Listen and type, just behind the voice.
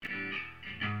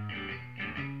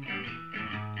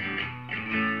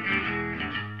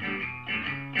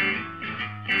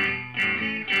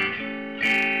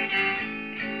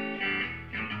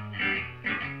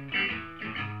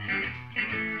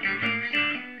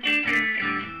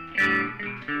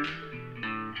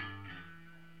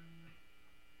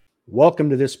Welcome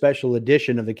to this special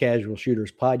edition of the Casual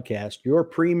Shooters Podcast, your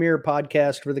premier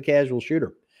podcast for the casual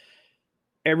shooter.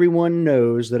 Everyone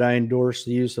knows that I endorse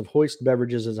the use of Hoist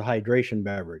beverages as a hydration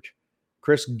beverage.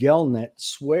 Chris Gelnett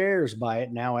swears by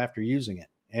it now after using it.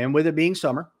 And with it being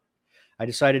summer, I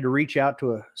decided to reach out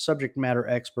to a subject matter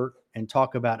expert and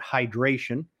talk about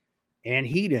hydration and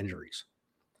heat injuries.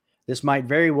 This might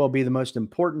very well be the most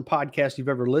important podcast you've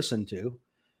ever listened to.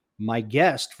 My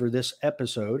guest for this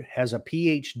episode has a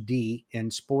PhD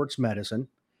in sports medicine,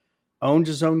 owns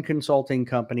his own consulting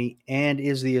company, and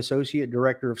is the Associate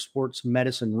Director of Sports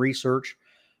Medicine Research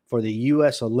for the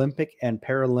U.S. Olympic and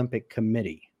Paralympic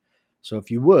Committee. So if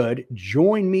you would,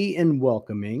 join me in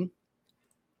welcoming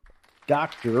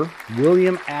Dr.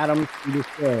 William Adams to the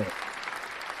show.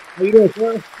 How you doing,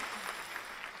 sir?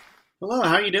 Hello,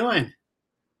 how are you doing?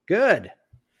 Good.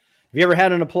 Have you ever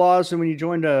had an applause when you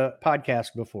joined a podcast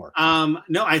before?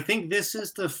 No, I think this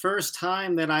is the first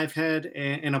time that I've had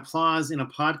an applause in a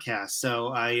podcast.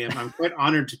 So I'm quite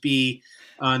honored to be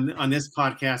on this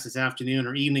podcast this afternoon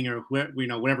or evening or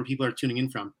whatever people are tuning in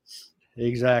from.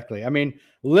 Exactly. I mean,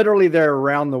 literally they're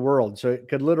around the world, so it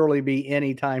could literally be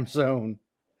any time zone.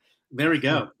 There we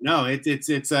go. No, it's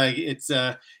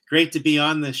great to be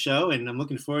on the show, and I'm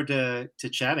looking forward to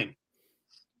chatting.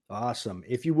 Awesome.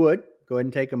 If you would, go ahead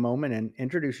and take a moment and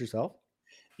introduce yourself.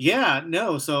 Yeah,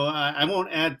 no. So I won't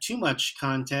add too much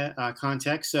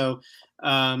context. So,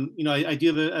 I do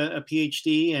have a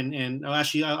PhD, and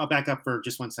actually, I'll back up for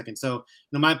just 1 second. So,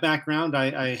 my background,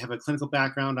 I have a clinical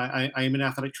background. I am an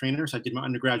athletic trainer, so I did my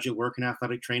undergraduate work in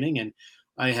athletic training, and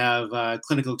I have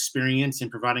clinical experience in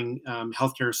providing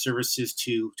healthcare services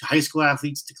to high school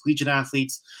athletes, to collegiate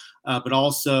athletes, but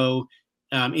also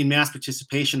in mass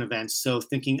participation events. So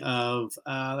thinking of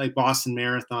like Boston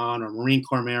Marathon or Marine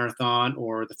Corps Marathon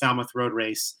or the Falmouth Road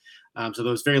Race. So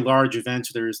those very large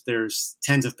events, there's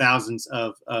tens of thousands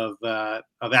of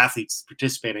athletes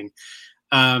participating.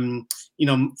 From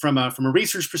a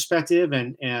research perspective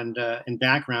and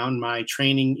background, my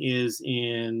training is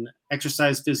in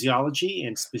exercise physiology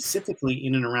and specifically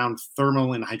in and around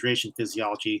thermal and hydration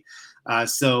physiology.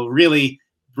 So really,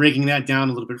 breaking that down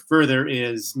a little bit further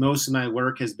is most of my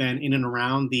work has been in and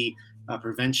around the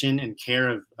prevention and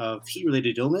care of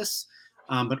heat-related illness,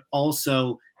 but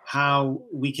also how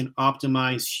we can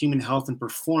optimize human health and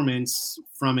performance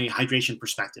from a hydration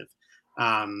perspective.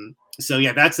 So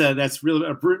yeah, that's really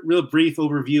a real brief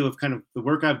overview of kind of the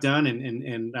work I've done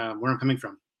and where I'm coming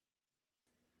from.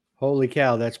 Holy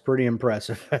cow, that's pretty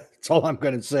impressive. That's all I'm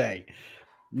going to say.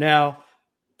 Now,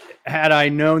 had I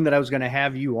known that I was going to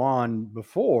have you on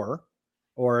before,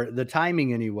 or the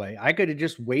timing anyway, I could have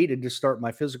just waited to start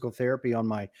my physical therapy on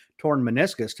my torn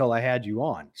meniscus till I had you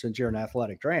on, since you're an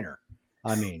athletic trainer.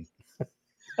 I mean,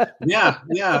 yeah.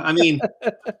 I mean,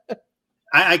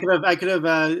 I could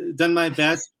have done my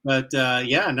best, but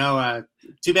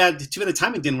too bad the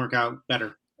timing didn't work out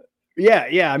better.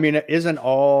 Yeah. I mean, isn't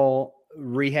all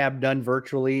rehab done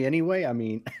virtually anyway? I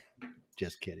mean,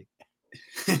 just kidding.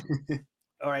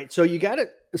 All right. So you got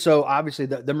it. So obviously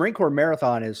the Marine Corps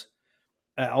Marathon is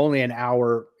only an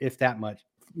hour, if that much,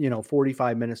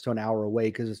 45 minutes to an hour away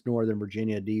because it's Northern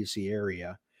Virginia, DC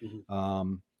area.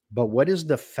 Mm-hmm. But what is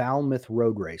the Falmouth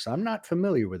Road Race? I'm not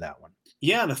familiar with that one.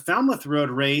 Yeah, the Falmouth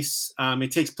Road Race,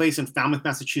 it takes place in Falmouth,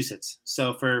 Massachusetts.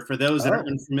 So for those that are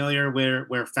unfamiliar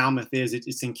where Falmouth is,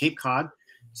 it's in Cape Cod.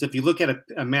 So if you look at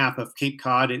a map of Cape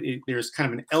Cod, there's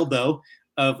kind of an elbow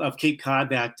of Cape Cod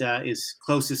that is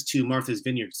closest to Martha's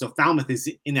Vineyard. So Falmouth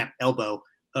is in that elbow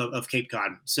of Cape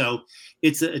Cod. So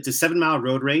it's a 7-mile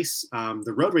road race.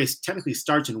 The road race technically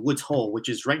starts in Woods Hole, which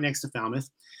is right next to Falmouth.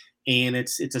 And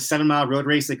it's a 7-mile road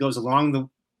race that goes along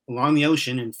the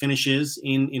ocean and finishes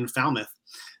in Falmouth.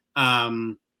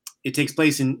 It takes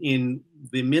place in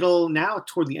the middle now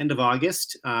toward the end of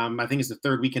August. I think it's the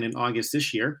third weekend in August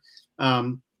this year.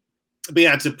 But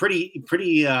yeah, it's a pretty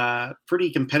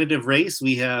competitive race.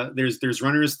 There's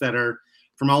runners that are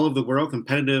from all over the world,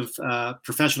 competitive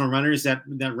professional runners that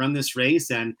run this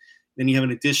race, and then you have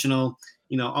an additional,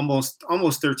 almost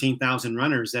 13,000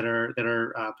 runners that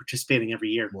are participating every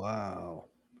year. Wow,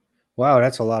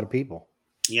 that's a lot of people.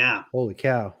 Yeah. Holy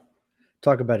cow!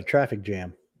 Talk about a traffic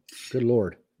jam. Good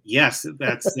Lord. Yes,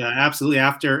 that's absolutely.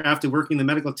 After working the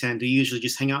medical tent, you usually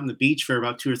just hang out on the beach for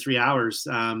about 2 or 3 hours.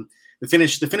 The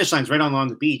finish line's right along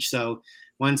the beach. So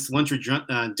once you're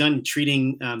done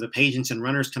treating the patients and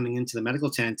runners coming into the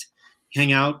medical tent,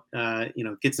 hang out,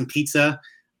 get some pizza,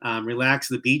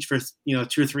 relax at the beach for 2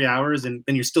 or 3 hours, and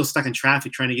then you're still stuck in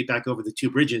traffic trying to get back over the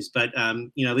 2 bridges. But at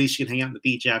least you can hang out on the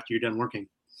beach after you're done working.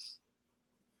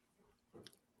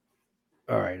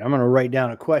 All right, I'm going to write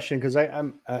down a question because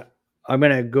I'm I'm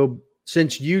going to go,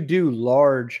 since you do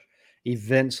large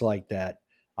events like that,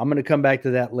 I'm going to come back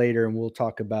to that later and we'll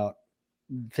talk about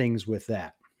things with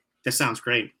that. That sounds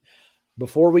great.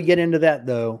 Before we get into that,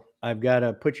 though, I've got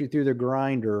to put you through the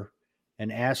grinder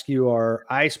and ask you our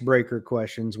icebreaker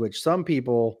questions, which some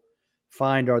people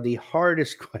find are the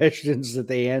hardest questions that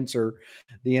they answer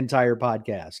the entire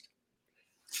podcast.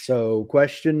 So,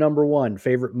 question number one,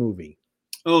 favorite movie?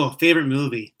 Oh, favorite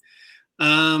movie.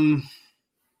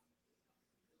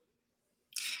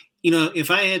 If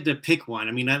I had to pick one,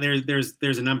 I mean,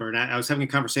 there's a number, and I was having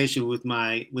a conversation with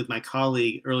my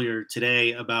colleague earlier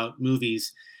today about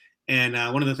movies, and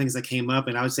one of the things that came up,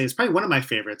 and I would say it's probably one of my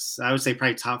favorites. I would say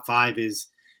probably top five is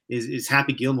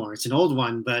Happy Gilmore. It's an old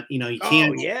one, but you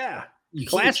can't. Oh yeah,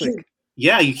 classic.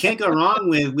 You can't go wrong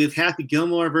with Happy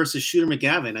Gilmore versus Shooter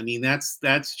McGavin. I mean, that's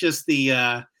just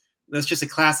a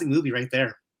classic movie right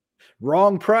there.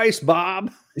 Wrong price,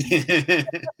 Bob.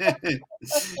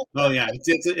 Oh yeah,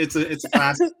 it's a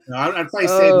classic. I'd probably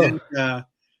say that.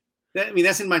 I mean,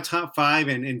 that's in my top five,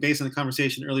 and based on the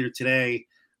conversation earlier today,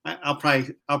 I'll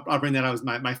bring that out as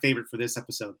my favorite for this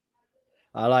episode.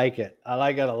 I like it. I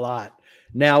like it a lot.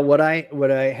 Now, what I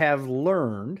have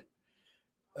learned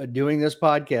doing this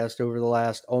podcast over the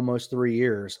last almost 3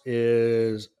 years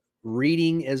is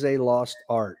reading is a lost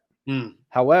art.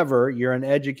 However, you're an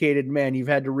educated man. You've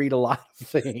had to read a lot of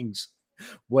things.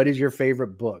 What is your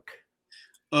favorite book?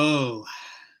 Oh,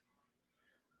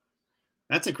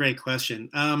 that's a great question.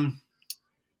 I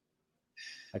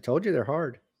told you they're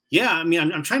hard. Yeah, I mean,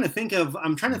 I'm trying to think of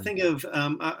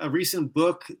a recent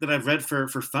book that I've read for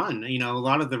fun. A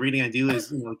lot of the reading I do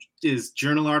is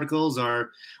journal articles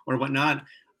or whatnot.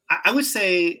 I would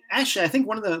say, actually, I think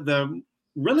one of the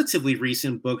relatively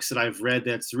recent books that I've read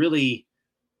that's really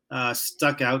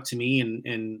stuck out to me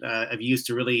and I've used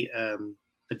to really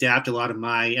adapt a lot of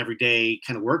my everyday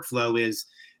kind of workflow is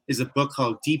a book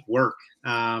called Deep Work.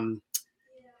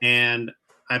 And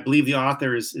I believe the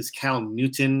author is Cal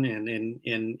Newton.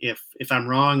 And if I'm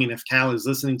wrong, and if Cal is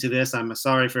listening to this, I'm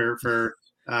sorry for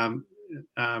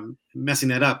messing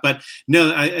that up. But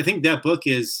no, I think that book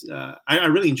is, I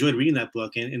really enjoyed reading that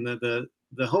book. And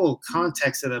the whole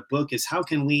context of that book is how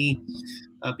can we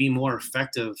be more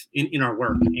effective in our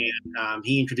work. And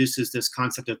he introduces this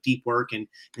concept of deep work and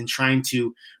trying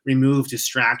to remove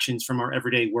distractions from our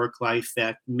everyday work life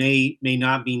that may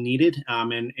not be needed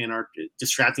and are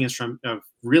distracting us from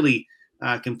really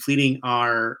completing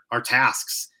our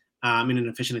tasks in an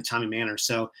efficient and timely manner.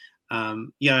 So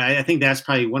I think that's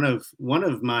probably one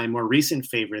of my more recent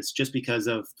favorites, just because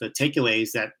of the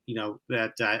takeaways that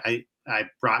I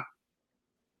brought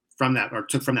from that or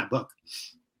took from that book.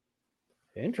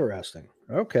 Interesting.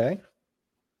 Okay.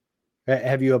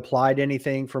 Have you applied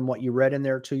anything from what you read in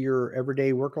there to your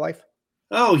everyday work life?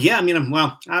 Oh yeah, I mean,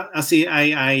 well, I'll see.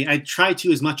 I try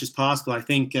to as much as possible. I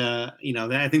think I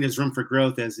think there's room for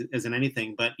growth as in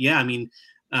anything. But yeah, I mean,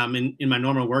 in my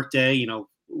normal work day,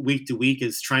 week to week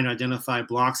is trying to identify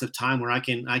blocks of time where I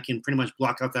can pretty much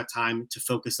block out that time to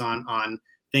focus on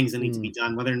things that need to be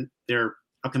done, whether they're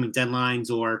upcoming deadlines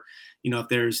or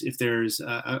if there's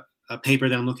a paper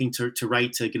that I'm looking to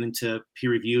write to get into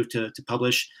peer review to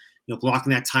publish,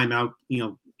 blocking that time out,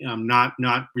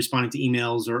 not responding to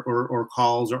emails or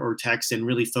calls or texts, and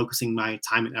really focusing my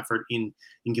time and effort in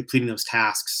completing those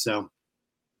tasks. So.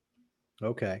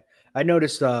 Okay. I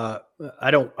noticed, I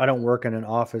don't work in an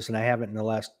office, and I haven't in the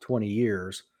last 20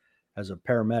 years as a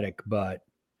paramedic, but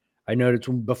I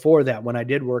noticed before that, when I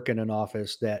did work in an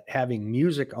office, that having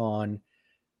music on,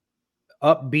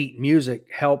 upbeat music,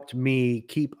 helped me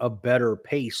keep a better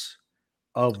pace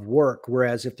of work.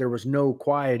 Whereas if there was no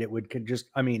quiet, it could just,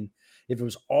 I mean, if it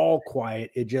was all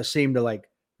quiet, it just seemed to like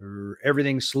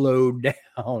everything slowed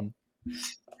down.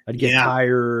 I'd get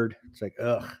tired. It's like,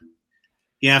 ugh.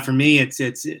 Yeah, for me, it's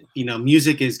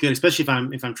music is good, especially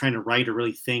if I'm trying to write or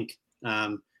really think.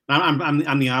 I'm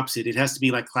the opposite. It has to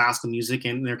be like classical music,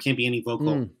 and there can't be any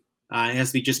vocal. It has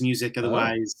to be just music.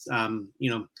 Otherwise,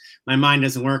 my mind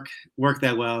doesn't work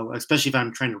that well, especially if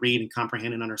I'm trying to read and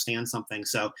comprehend and understand something.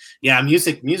 So yeah,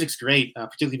 music's great,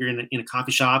 particularly if you're in a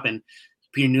coffee shop and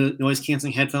put your noise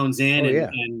canceling headphones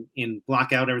in and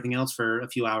block out everything else for a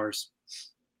few hours.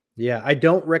 Yeah, I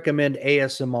don't recommend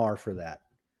ASMR for that.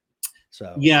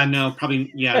 So yeah, no,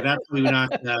 probably that probably would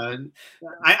not.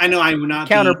 I know I would not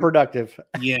counterproductive.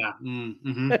 Yeah.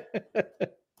 Mm-hmm.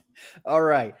 All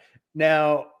right,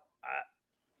 now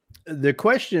the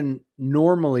question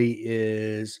normally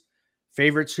is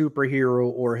favorite superhero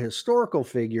or historical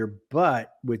figure,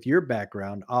 but with your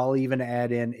background, I'll even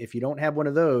add in, if you don't have one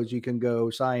of those, you can go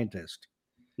scientist.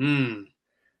 Ooh.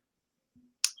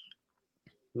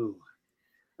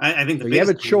 I think the So you have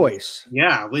a biggest thing is, choice.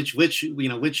 yeah, which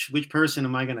person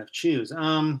am I going to choose?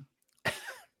 I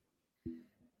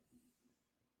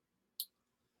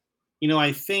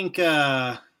think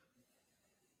yeah,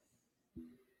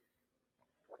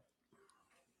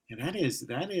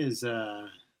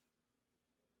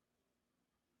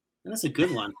 that's a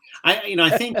good one.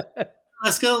 I think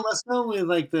let's go with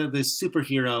like the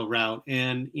superhero route,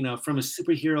 and from a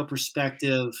superhero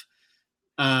perspective,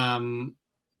 um,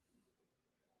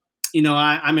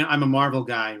 I'm a Marvel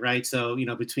guy, right? So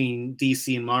between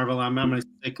DC and Marvel, I'm going to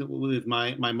stick with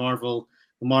my Marvel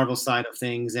side of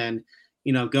things, and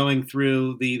going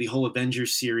through the whole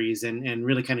Avengers series, and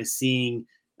really kind of seeing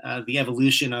the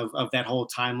evolution of that whole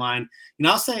timeline.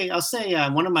 I'll say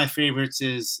one of my favorites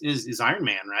is Iron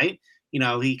Man, right?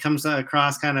 He comes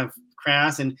across kind of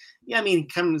crass, and yeah, I mean, he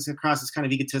comes across as kind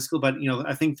of egotistical, but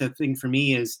I think the thing for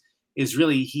me is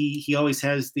really he always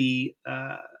has the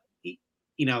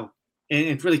you know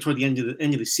and really toward the end of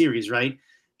the series, right?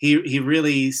 He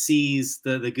really sees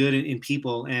the good in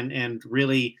people, and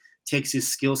really takes his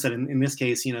skill set, in this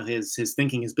case, his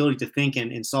thinking, his ability to think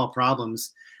and solve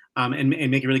problems, and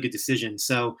make a really good decision.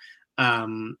 So, I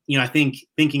think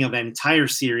thinking of that entire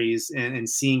series, and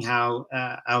seeing how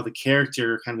the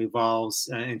character kind of evolves,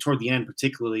 and toward the end,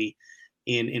 particularly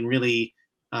in really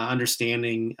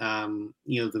understanding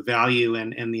the value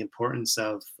and the importance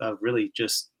of really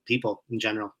just people in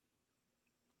general.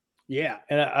 Yeah,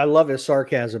 and I love his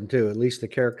sarcasm too. At least the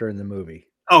character in the movie,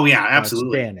 Oh yeah,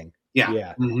 absolutely. outstanding. Yeah.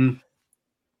 Yeah, Hmm.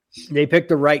 they picked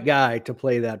the right guy to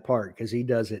play that part because he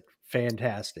does it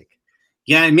fantastic.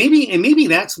 Yeah, and maybe maybe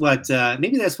it's the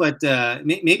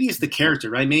character,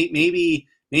 right? Maybe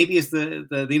it's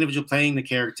the individual playing the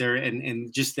character,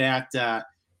 and just that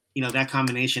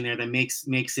combination there that makes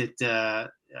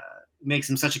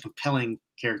him such a compelling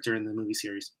character in the movie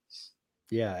series.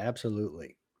 Yeah,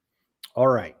 absolutely. All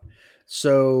right.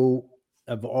 So,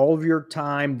 of all of your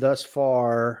time thus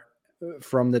far,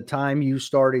 from the time you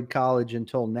started college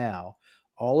until now,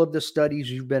 all of the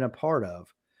studies you've been a part of,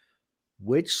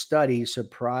 which study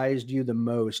surprised you the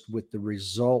most with the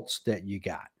results that you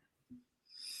got?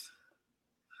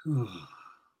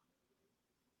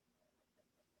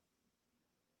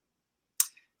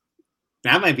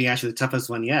 That might be actually the toughest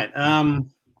one yet. I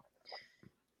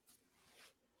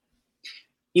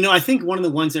think one of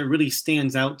the ones that really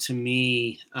stands out to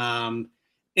me, and,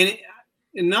 it,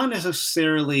 and not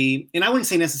necessarily, and I wouldn't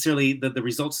say necessarily that the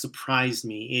results surprised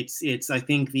me. It's I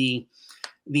think the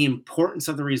importance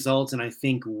of the results, and I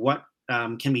think what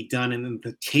can be done, and then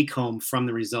the take home from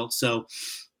the results. So,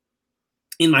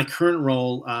 in my current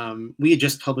role, we had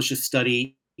just published a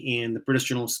study in the British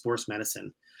Journal of Sports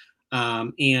Medicine,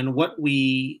 and what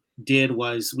we did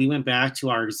was we went back to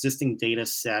our existing data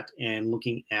set and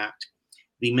looking at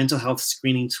the mental health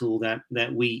screening tool that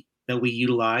we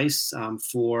utilize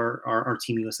for our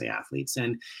Team USA athletes,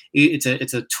 and it's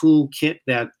a toolkit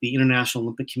that the International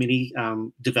Olympic Committee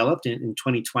developed in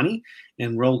 2020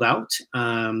 and rolled out,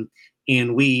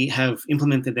 and we have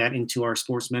implemented that into our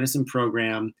sports medicine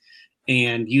program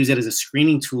and use it as a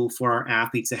screening tool for our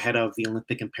athletes ahead of the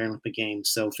Olympic and Paralympic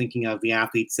Games. So thinking of the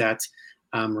athletes that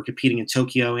were competing in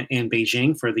Tokyo and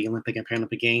Beijing for the Olympic and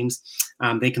Paralympic Games,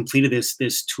 they completed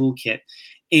this toolkit.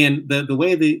 And the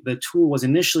way the tool was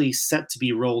initially set to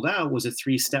be rolled out was a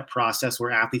 3-step process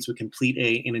where athletes would complete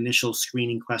an initial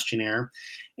screening questionnaire.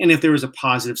 And if there was a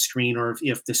positive screen, or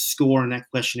if the score in that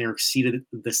questionnaire exceeded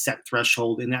the set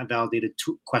threshold in that validated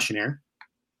questionnaire,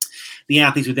 the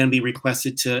athletes would then be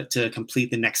requested to complete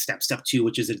the next step 2,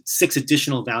 which is 6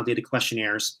 additional validated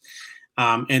questionnaires.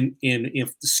 And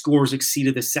if the scores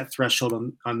exceeded the set threshold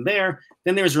on there,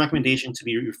 then there's a recommendation to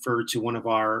be referred to one of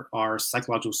our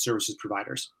psychological services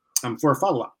providers for a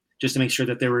follow-up, just to make sure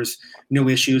that there was no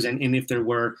issues, and if there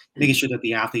were, making sure that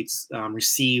the athletes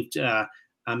received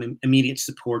immediate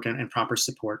support and proper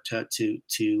support to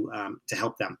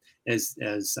help them as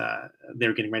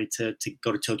they're getting ready to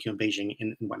go to Tokyo and Beijing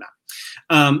and whatnot.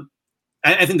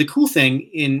 I think the cool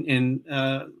thing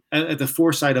at the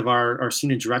foresight of our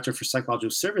senior director for psychological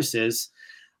services,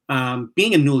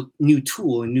 being a new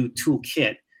tool, a new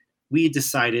toolkit, we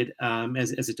decided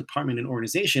as a department and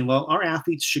organization, well, our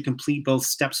athletes should complete both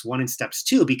steps 1 and steps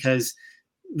 2, because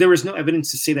there was no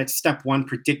evidence to say that step 1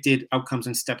 predicted outcomes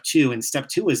in step 2, and step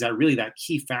 2 is that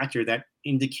key factor that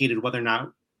indicated whether or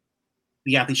not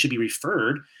the athlete should be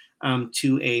referred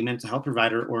to a mental health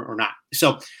provider or not.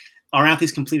 So our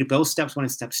athletes completed both steps 1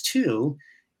 and steps 2,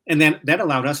 and then that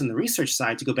allowed us on the research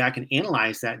side to go back and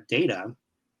analyze that data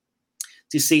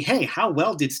to see, hey, how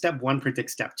well did step one predict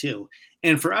step two?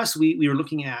 And for us, we were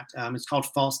looking at it's called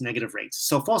false negative rates.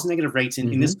 So false negative rates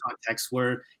in this context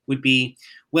would be,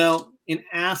 well, an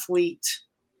athlete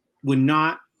would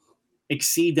not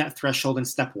exceed that threshold in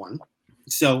step one.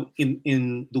 So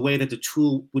in the way that the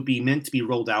tool would be meant to be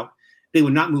rolled out, they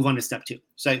would not move on to step two.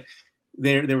 So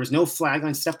there was no flag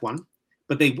on step one,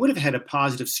 but they would have had a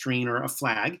positive screen or a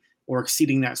flag or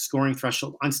exceeding that scoring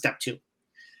threshold on step two.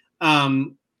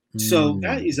 So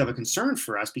that is of a concern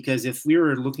for us, because if we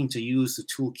were looking to use the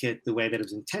toolkit the way that it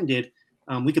was intended,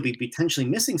 we could be potentially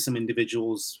missing some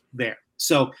individuals there.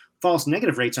 So false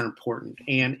negative rates are important,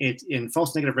 and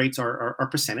false negative rates are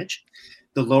percentage.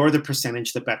 The lower the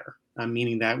percentage, the better,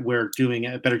 meaning that we're doing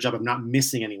a better job of not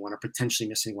missing anyone or potentially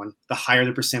missing one. The higher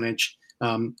the percentage,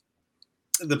 the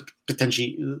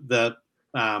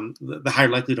higher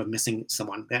likelihood of missing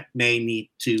someone that may need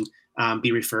to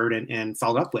be referred and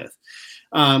followed up with.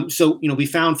 So we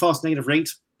found false negative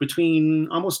rates between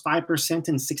almost 5%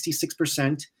 and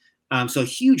 66%. So a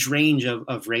huge range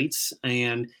of rates,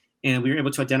 and we were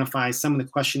able to identify some of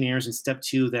the questionnaires in step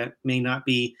two that may not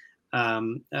be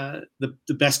the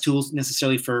best tools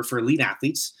necessarily for elite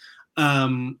athletes.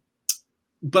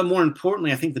 But more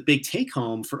importantly, I think the big take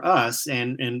home for us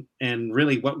and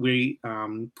really what we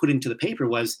put into the paper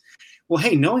was, well,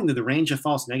 hey, knowing that the range of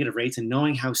false negative rates and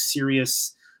knowing how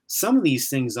serious some of these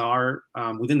things are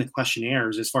within the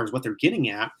questionnaires as far as what they're getting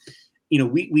at,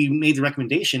 we made the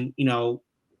recommendation,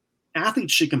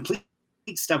 athletes should complete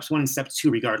steps one and step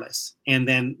two regardless. And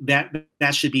then that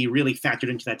should be really factored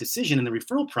into that decision in the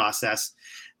referral process.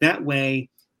 That way,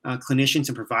 clinicians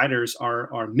and providers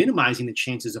are minimizing the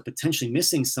chances of potentially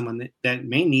missing someone that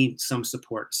may need some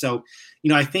support. So,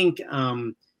 I think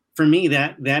for me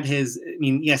that has,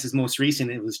 yes, it's most recent.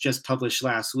 It was just published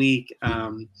last week,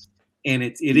 and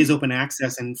it is open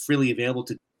access and freely available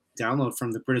to download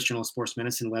from the British Journal of Sports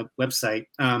Medicine website.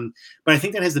 But I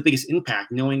think that has the biggest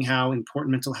impact, knowing how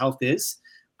important mental health is.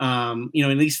 At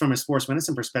least from a sports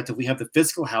medicine perspective, we have the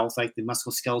physical health, like the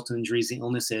musculoskeletal injuries, the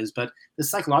illnesses, but the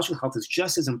psychological health is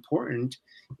just as important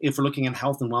if we're looking at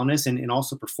health and wellness and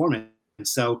also performance.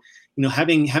 So,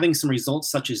 having some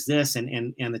results such as this and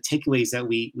the takeaways that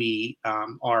we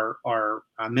are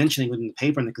mentioning within the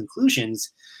paper and the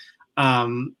conclusions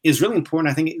is really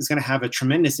important. I think it's going to have a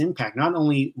tremendous impact, not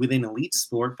only within elite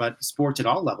sport, but sports at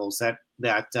all levels that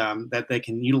they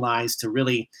can utilize to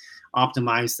really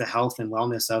optimize the health and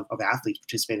wellness of athletes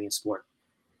participating in sport.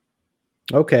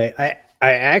 Okay.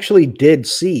 I actually did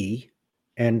see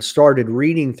and started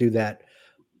reading through that,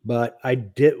 but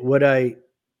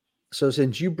so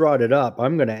since you brought it up,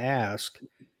 I'm going to ask,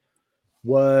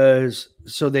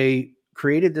 so they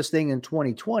created this thing in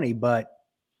 2020, but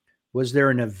was there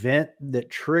an event that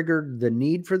triggered the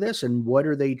need for this? And what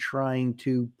are they trying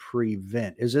to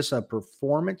prevent? Is this a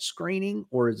performance screening,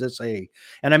 or is this and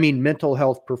I mean mental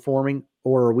health performing,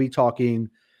 or are we talking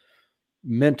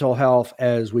mental health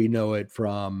as we know it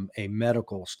from a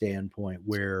medical standpoint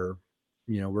where,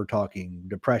 we're talking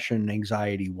depression,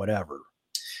 anxiety, whatever?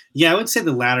 Yeah, I would say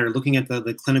the latter, looking at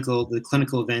the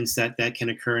clinical events that can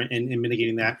occur and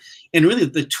mitigating that. And really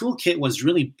the toolkit was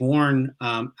really born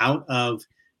out of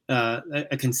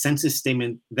a consensus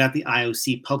statement that the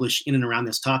IOC published in and around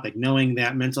this topic, knowing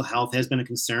that mental health has been a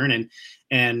concern, and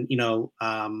in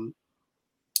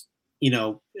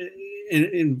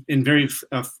very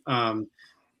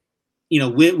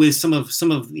with some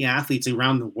of the athletes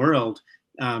around the world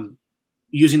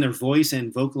using their voice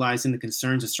and vocalizing the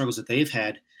concerns and struggles that they've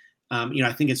had.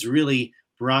 I think it's really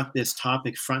brought this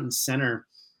topic front and center,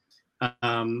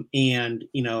 and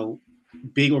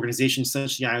big organizations such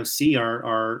as the IOC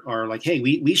are like, hey,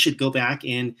 we should go back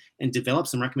and develop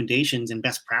some recommendations and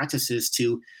best practices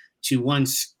to one,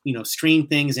 screen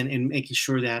things and making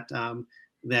sure that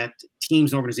that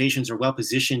teams and organizations are well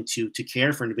positioned to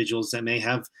care for individuals that may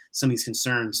have some of these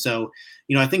concerns. So,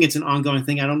 I think it's an ongoing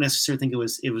thing. I don't necessarily think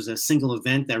it was a single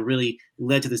event that really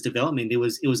led to this development. It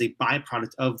was a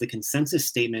byproduct of the consensus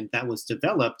statement that was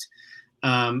developed.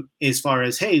 As far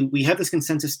as, hey, we have this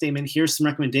consensus statement. Here's some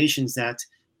recommendations that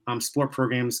sport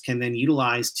programs can then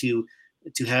utilize to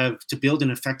build an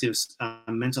effective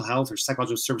mental health or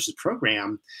psychological services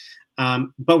program.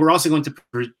 But we're also going to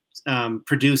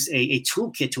produce a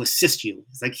toolkit to assist you.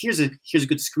 It's like, here's a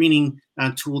good screening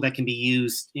tool that can be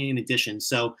used in addition.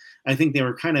 So I think they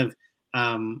were kind of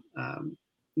the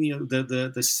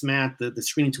SMAT, the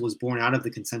screening tool was born out of the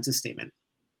consensus statement.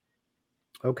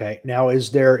 Okay. Now, is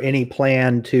there any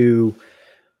plan to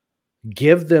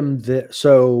give them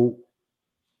so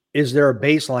is there a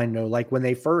baseline though? Like when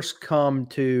they first come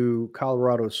to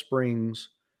Colorado Springs,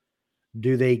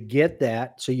 Do they get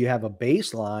that so you have a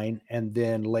baseline and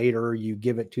then later you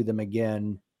give it to them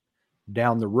again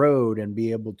down the road and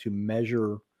be able to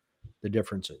measure the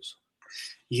differences?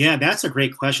 Yeah, that's a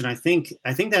great question. I think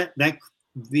that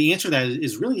the answer to that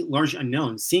is really largely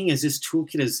unknown. Seeing as this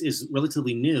toolkit is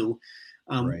relatively new,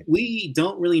 Right. we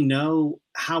don't really know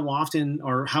how often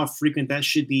or how frequent that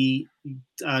should be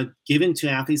given to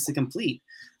athletes to complete.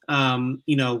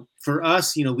 For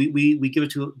us, we give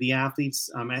it to the athletes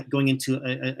going into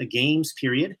a games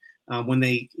period. When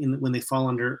they fall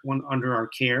under our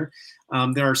care.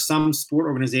 There are some sport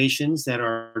organizations that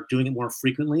are doing it more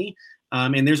frequently,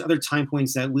 and there's other time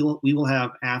points that we will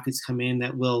have athletes come in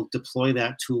that will deploy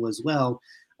that tool as well.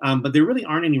 But there really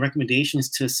aren't any recommendations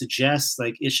to suggest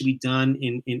like it should be done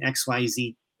in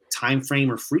XYZ time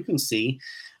frame or frequency.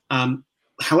 Um,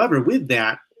 However, with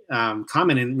that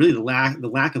comment and really the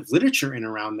lack of literature in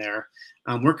around there,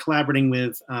 we're collaborating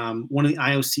with one of the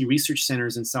IOC research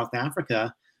centers in South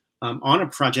Africa on a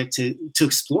project to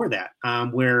explore that,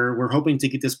 where we're hoping to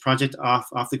get this project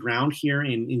off the ground here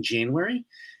in January,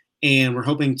 and we're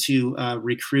hoping to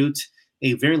recruit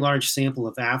a very large sample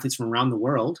of athletes from around the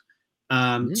world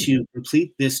Mm. to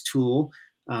complete this tool.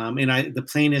 The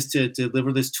plan is to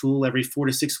deliver this tool every 4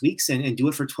 to 6 weeks and do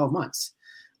it for 12 months.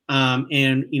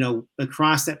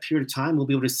 Across that period of time, we'll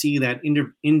be able to see that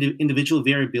individual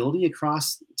variability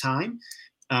across time.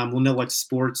 We'll know what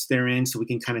sports they're in, so we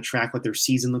can kind of track what their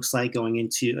season looks like going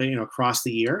into across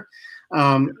the year.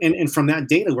 And from that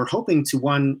data, we're hoping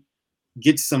to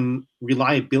get some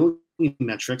reliability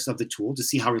metrics of the tool to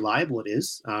see how reliable it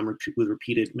is with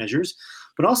repeated measures,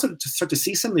 but also to start to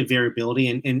see some of the variability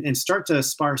and start to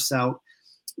sparse out,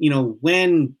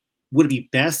 when would it be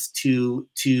best to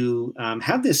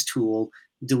have this tool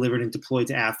delivered and deployed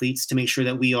to athletes to make sure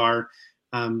that we are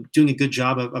doing a good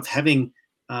job of having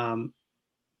an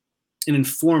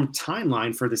informed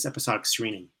timeline for this episodic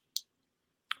screening.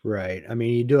 Right. I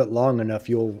mean, you do it long enough,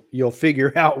 you'll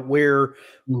figure out where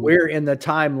Mhm. where in the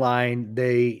timeline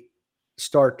they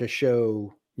start to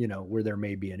show, where there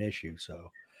may be an issue.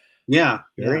 So Yeah,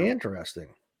 yeah. very interesting.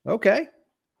 Okay.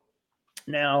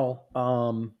 Now,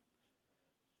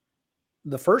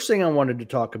 the first thing I wanted to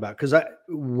talk about, because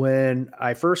when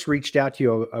I first reached out to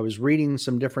you, I was reading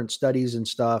some different studies and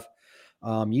stuff.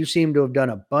 You seem to have done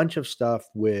a bunch of stuff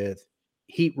with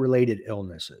heat related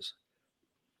illnesses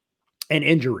and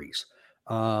injuries.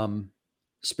 Um,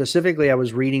 Specifically, I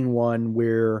was reading one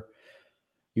where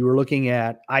you were looking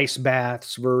at ice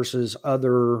baths versus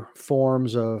other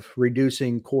forms of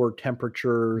reducing core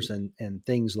temperatures and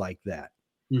things like that.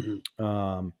 Mhm.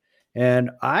 Um, and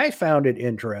I found it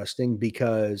interesting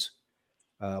because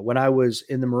when I was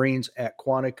in the Marines at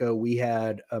Quantico, we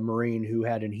had a Marine who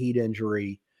had an heat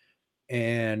injury,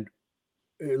 and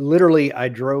literally, I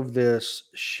drove this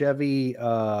Chevy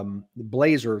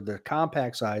Blazer, the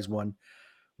compact size one,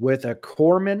 with a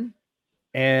corpsman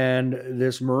and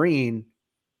this Marine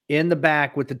in the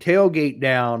back with the tailgate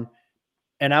down,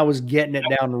 and I was getting it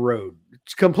down the road.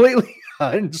 It's completely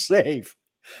unsafe,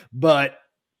 but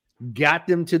got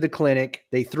them to the clinic.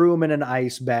 They threw him in an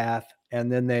ice bath,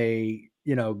 and then they,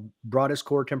 brought his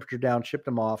core temperature down, shipped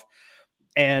him off.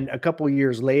 And a couple of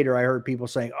years later, I heard people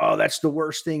saying, "Oh, that's the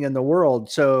worst thing in the world."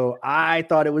 So I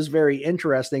thought it was very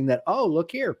interesting that, oh,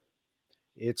 look here,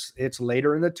 it's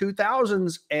later in the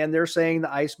 2000s, and they're saying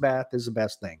the ice bath is the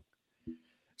best thing.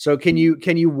 So can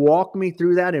you walk me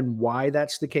through that and why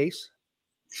that's the case?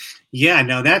 Yeah,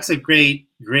 no, that's a great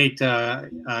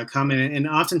comment. And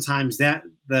oftentimes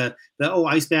the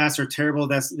ice baths are terrible.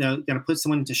 That's going to put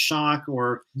someone into shock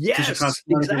or potentially cause Yes,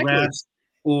 cardiac exactly. arrest,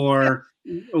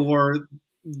 Yeah. or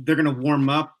they're going to warm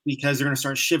up because they're going to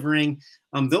start shivering.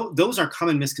 Those are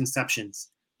common misconceptions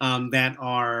that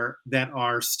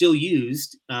are still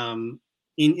used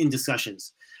in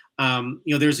discussions.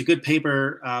 There's a good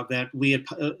paper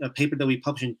a paper that we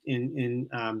published in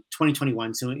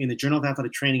 2021. So in the Journal of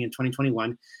Athletic Training in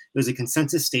 2021, there's a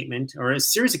consensus statement or a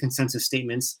series of consensus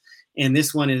statements, and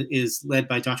this one is led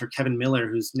by Dr. Kevin Miller,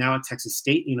 who's now at Texas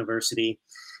State University.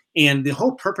 And the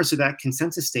whole purpose of that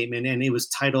consensus statement, and it was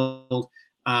titled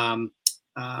um,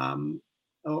 um,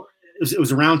 oh, it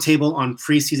was a roundtable on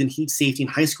preseason heat safety in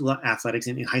high school athletics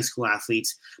and in high school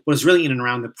athletes, but it's really in and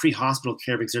around the pre-hospital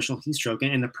care of exertional heat stroke.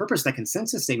 And the purpose of that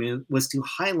consensus statement was to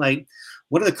highlight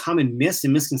what are the common myths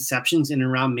and misconceptions in and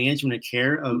around management and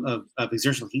care of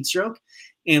exertional heat stroke,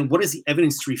 and what is the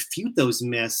evidence to refute those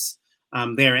myths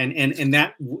there. And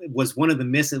that was one of the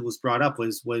myths that was brought up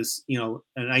was an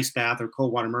ice bath or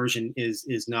cold water immersion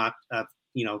is not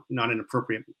not an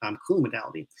appropriate cooling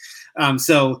modality.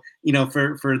 So,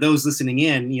 for those listening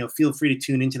in, feel free to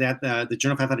tune into that. The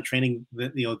Journal of Athletic Training,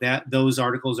 that those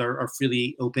articles are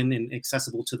freely open and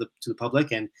accessible to the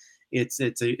public, and it's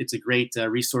a great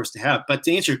resource to have. But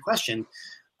to answer your question,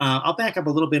 I'll back up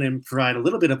a little bit and provide a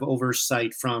little bit of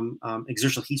oversight from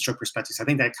exertional heat stroke perspectives. I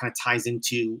think that kind of ties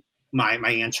into my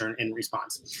answer and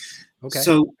response. Okay.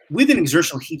 So with an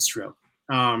exertional heat stroke,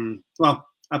 well,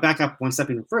 I'll back up one step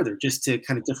even further just to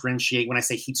kind of differentiate when I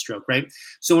say heat stroke, right?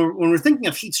 So when we're thinking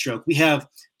of heat stroke, we have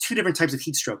two different types of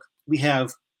heat stroke. We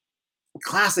have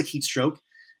classic heat stroke,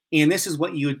 and this is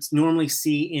what you would normally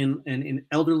see in an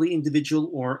elderly individual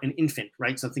or an infant,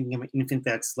 right? So thinking of an infant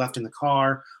that's left in the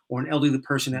car, or an elderly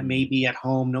person that may be at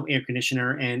home, no air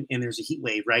conditioner, and there's a heat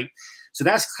wave, right? So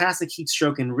that's classic heat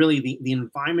stroke, and really the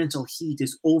environmental heat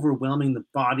is overwhelming the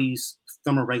body's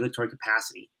thermoregulatory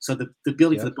capacity. So the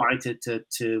ability for the body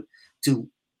to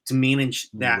manage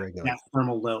that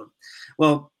thermal load.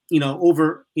 Well,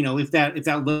 if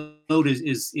that load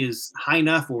is high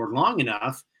enough or long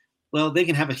enough, well, they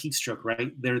can have a heat stroke,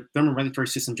 right? Their thermoregulatory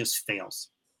system just fails.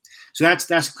 So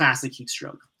that's classic heat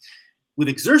stroke. With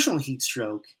exertional heat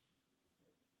stroke,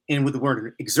 and with the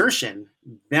word exertion,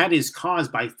 that is caused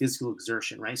by physical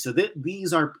exertion, right? So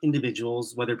these are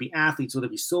individuals, whether it be athletes, whether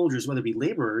it be soldiers, whether it be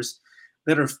laborers,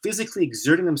 that are physically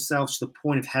exerting themselves to the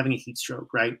point of having a heat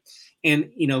stroke, right? And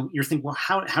you're thinking, well,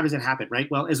 how does that happen, right?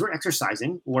 Well, as we're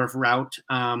exercising, or if we're out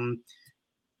on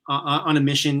a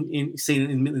mission in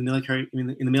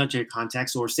the military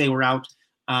context, or say we're out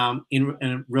in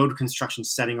a road construction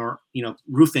setting, or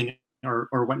roofing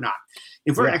or whatnot.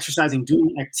 If we're exercising,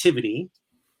 doing activity,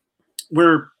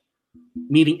 we're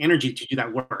needing energy to do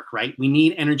that work, right? We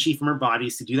need energy from our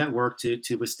bodies to do that work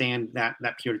to withstand that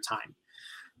period of time.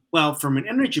 Well, from an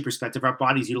energy perspective, our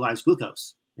bodies utilize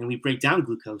glucose, and we break down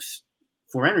glucose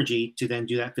for energy to then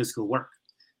do that physical work.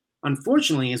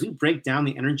 Unfortunately, as we break down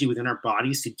the energy within our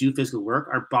bodies to do physical work,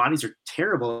 our bodies are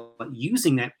terrible at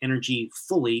using that energy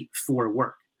fully for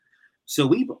work. So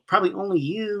we probably only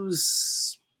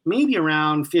use maybe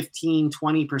around 15,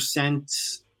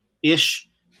 20%-ish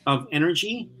of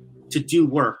energy to do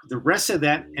work. The rest of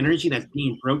that energy that's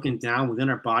being broken down within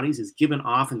our bodies is given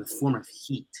off in the form of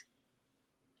heat.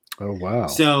 Oh, wow.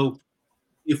 So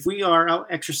if we are out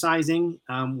exercising,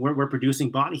 we're producing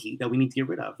body heat that we need to get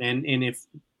rid of. And if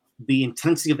the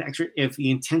intensity of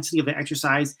the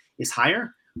exercise is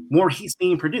higher, more heat's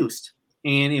being produced.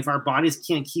 And if our bodies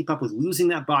can't keep up with losing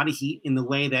that body heat in the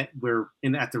way that we're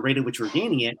at the rate at which we're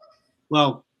gaining it,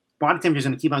 well, body temperature is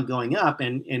going to keep on going up,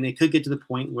 and it could get to the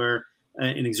point where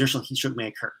an exertional heat stroke may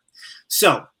occur.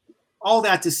 So all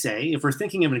that to say, if we're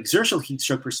thinking of an exertional heat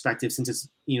stroke perspective, since it's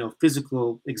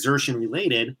physical exertion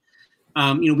related,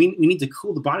 we need to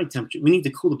cool the body temperature. We need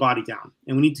to cool the body down,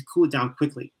 and we need to cool it down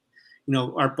quickly.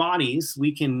 Our bodies,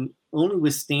 we can only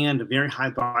withstand a very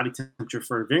high body temperature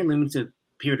for a very limited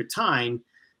period of time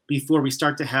before we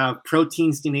start to have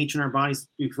proteins denature in our bodies,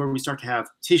 before we start to have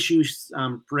tissues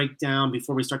break down,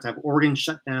 before we start to have organs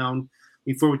shut down,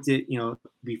 before we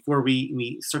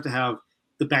start to have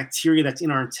the bacteria that's in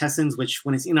our intestines, which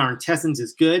when it's in our intestines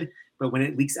is good, but when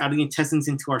it leaks out of the intestines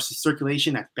into our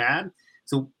circulation, that's bad.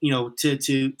 So,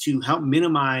 to help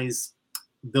minimize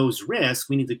those risks,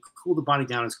 we need to cool the body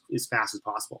down as fast as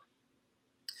possible.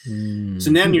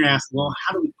 So then you're asking, well,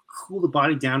 how do we cool the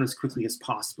body down as quickly as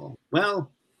possible?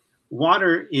 Well,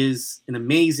 water is an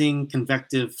amazing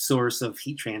convective source of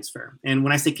heat transfer. And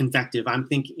when I say convective, I'm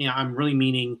really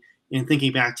meaning and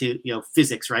thinking back to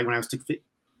physics, right? When I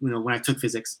took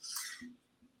physics,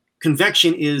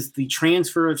 convection is the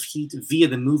transfer of heat via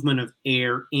the movement of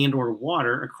air and or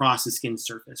water across the skin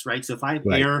surface, right? So if I have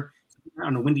air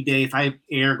on a windy day, if I have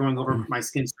air going over my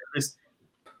skin surface,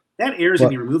 that air is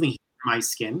going to be removing heat from my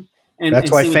skin. And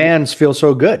that's why fans feel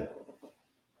so good.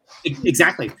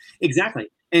 Exactly.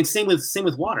 And same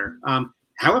with water.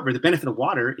 However, the benefit of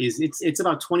water is it's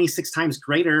about 26 times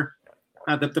greater.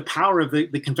 The power of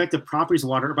the convective properties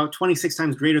of water are about 26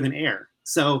 times greater than air.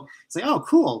 So it's like, oh,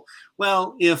 cool.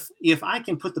 Well, if I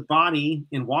can put the body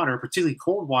in water, particularly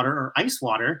cold water or ice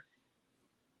water,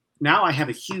 now I have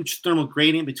a huge thermal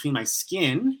gradient between my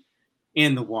skin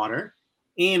and the water.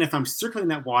 And if I'm circulating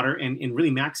that water and really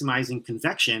maximizing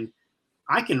convection,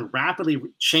 I can rapidly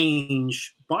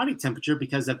change body temperature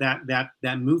because of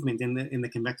that movement in the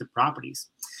convective properties.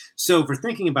 So if we're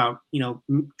thinking about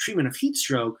treatment of heat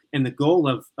stroke, and the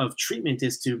goal of treatment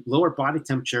is to lower body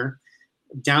temperature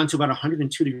down to about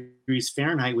 102 degrees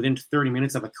Fahrenheit within 30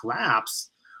 minutes of a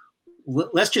collapse,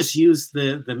 let's just use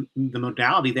the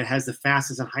modality that has the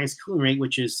fastest and highest cooling rate,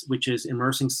 which is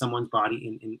immersing someone's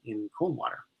body in cold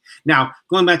water. Now,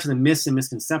 going back to the myths and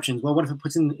misconceptions, well, what if it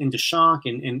puts into shock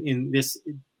and this,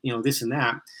 this and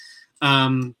that?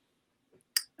 And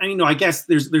I guess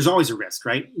there's always a risk,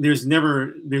 right? There's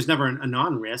never a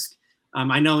non-risk.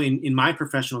 I know in my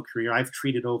professional career, I've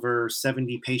treated over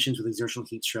 70 patients with exertional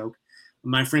heat stroke.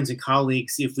 My friends and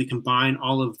colleagues, if we combine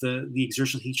all of the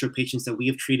exertional heat stroke patients that we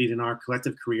have treated in our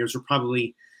collective careers, we're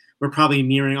probably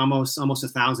nearing almost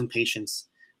 1,000 patients.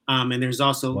 And there's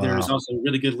also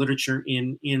really good literature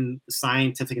in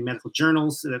scientific and medical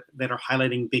journals that are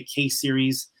highlighting big case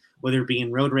series, whether it be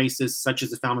in road races such as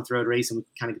the Falmouth Road Race, and we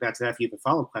can kind of get back to that if you have a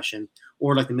follow-up question,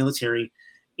 or like the military.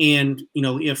 And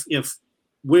if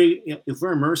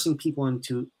we're immersing people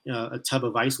into a tub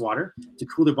of ice water to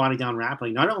cool their body down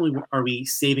rapidly, not only are we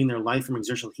saving their life from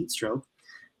exertional heat stroke,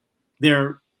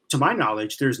 to my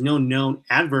knowledge, there's no known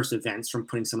adverse events from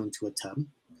putting someone into a tub.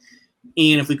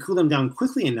 And if we cool them down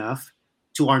quickly enough,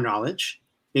 to our knowledge,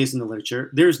 based on the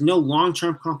literature, there's no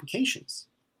long-term complications.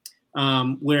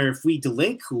 Where if we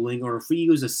delay cooling, or if we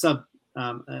use a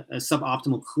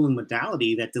suboptimal cooling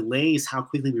modality that delays how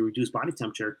quickly we reduce body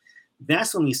temperature,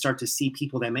 that's when we start to see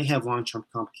people that may have long-term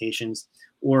complications,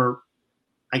 or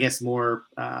I guess more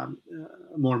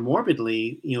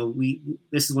morbidly,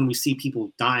 this is when we see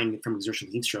people dying from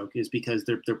exertional heat stroke, is because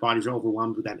their bodies are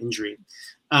overwhelmed with that injury.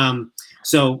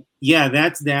 So yeah,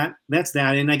 that's that.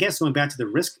 And I guess going back to the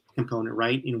risk component,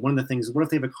 right? One of the things, what if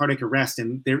they have a cardiac arrest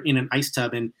and they're in an ice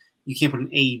tub and you can't put an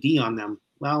AED on them?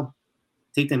 Well,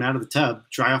 take them out of the tub,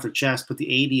 dry off their chest, put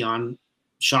the AED on,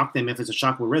 shock them if it's a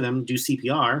shockable rhythm, do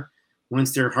CPR.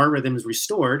 Once their heart rhythm is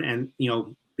restored and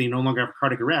they no longer have a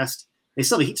cardiac arrest, they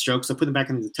still have a heat stroke, so put them back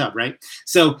into the tub, right?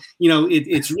 So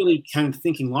it's really kind of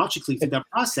thinking logically through that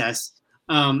process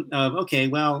of, okay,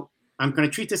 well, I'm going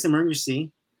to treat this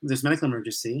emergency, this medical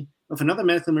emergency. If another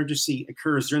medical emergency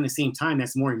occurs during the same time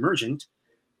that's more emergent,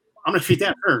 I'm going to treat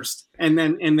that first, and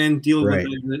then deal with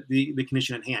the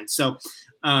condition at hand. So,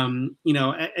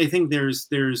 I think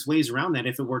there's ways around that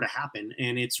if it were to happen,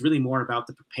 and it's really more about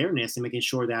the preparedness and making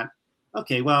sure that,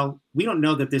 okay, well, we don't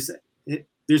know that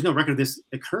there's no record of this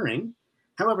occurring.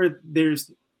 However,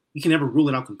 you can never rule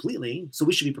it out completely, so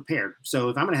we should be prepared. So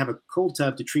if I'm going to have a cold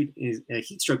tub to treat a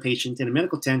heat stroke patient in a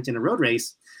medical tent in a road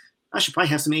race, I should probably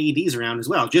have some AEDs around as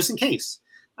well, just in case.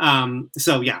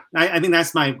 So yeah, I think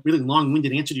that's my really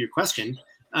long-winded answer to your question.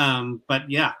 But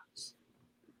yeah.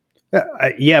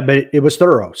 Yeah, but it was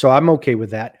thorough, so I'm okay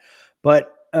with that.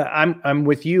 But I'm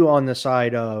with you on the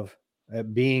side of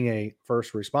being a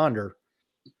first responder.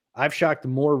 I've shocked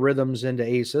more rhythms into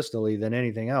asystole than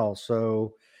anything else.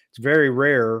 So it's very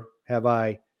rare have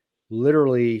I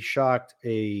literally shocked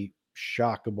a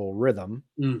shockable rhythm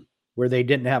where they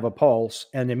didn't have a pulse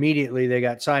and immediately they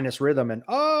got sinus rhythm and,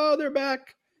 oh, they're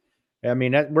back. I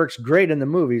mean, that works great in the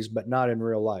movies, but not in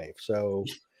real life. So,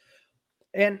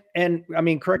 and I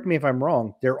mean, correct me if I'm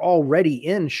wrong, they're already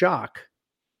in shock.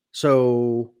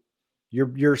 So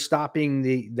you're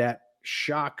stopping that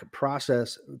shock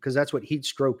process, because that's what heat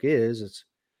stroke is. It's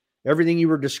everything you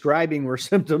were describing were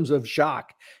symptoms of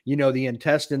shock, the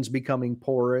intestines becoming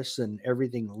porous and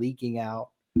everything leaking out.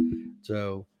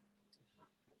 So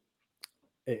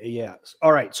yes.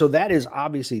 All right. So that is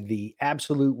obviously the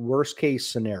absolute worst case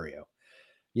scenario.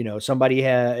 Somebody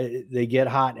they get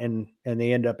hot and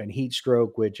they end up in heat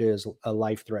stroke, which is a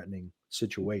life-threatening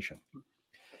situation.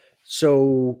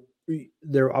 So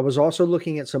I was also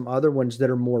looking at some other ones that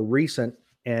are more recent,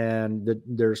 and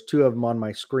there's two of them on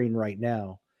my screen right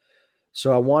now.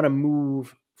 So I want to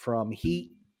move from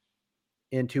heat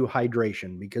into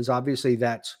hydration, because obviously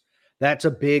that's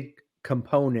a big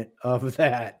component of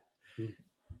that.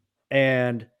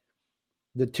 And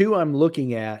the two I'm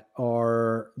looking at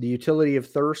are the utility of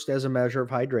thirst as a measure of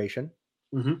hydration.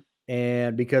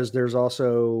 And because there's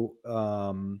also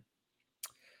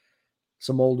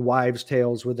some old wives'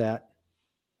 tales with that.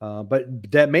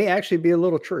 But that may actually be a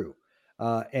little true.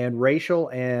 And racial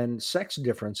and sex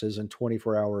differences in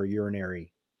 24-hour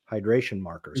urinary hydration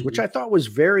markers, which I thought was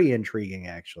very intriguing,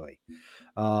 actually.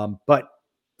 But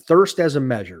thirst as a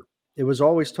measure. It was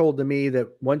always told to me that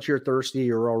once you're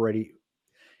thirsty,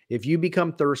 if you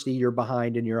become thirsty, you're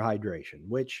behind in your hydration,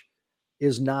 which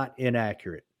is not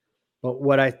inaccurate. But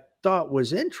what I thought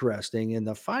was interesting in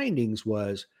the findings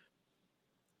was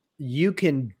you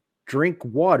can drink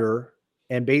water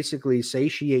and basically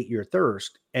satiate your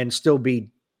thirst and still be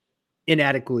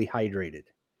inadequately hydrated.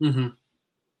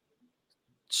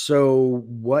 So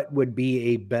what would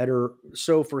be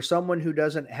so for someone who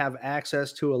doesn't have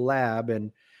access to a lab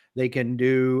and they can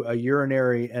do a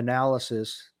urinary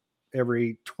analysis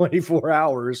every 24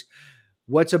 hours,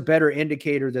 what's a better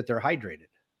indicator that they're hydrated?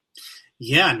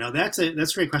 Yeah, no, that's a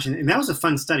great question, and that was a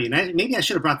fun study. And maybe I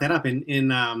should have brought that up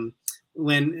in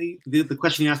when the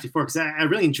question you asked before, because I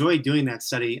really enjoyed doing that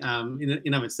study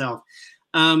in of itself.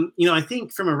 I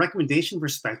think from a recommendation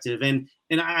perspective, and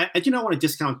I do not want to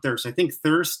discount thirst. I think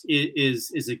thirst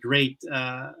is a great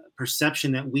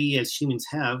perception that we as humans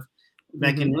have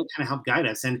that can really kind of help guide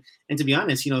us. And to be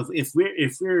honest, if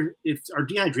our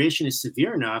dehydration is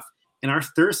severe enough and our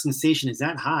thirst sensation is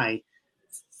that high,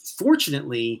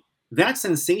 fortunately, that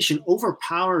sensation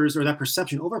overpowers, or that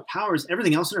perception overpowers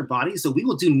everything else in our body. So we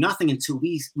will do nothing until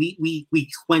we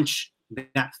quench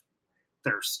that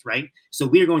thirst, right? So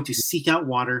we are going to seek out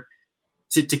water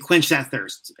to quench that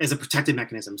thirst as a protective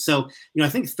mechanism. So, I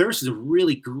think thirst is a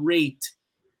really great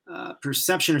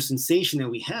perception or sensation that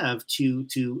we have to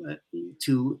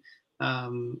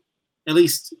at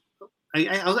least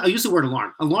I'll use the word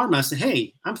alarm us.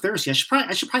 Hey, I'm thirsty. I should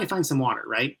probably find some water,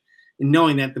 right? And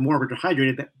knowing that the more we're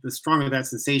dehydrated, the stronger that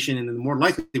sensation, and the more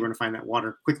likely we're going to find that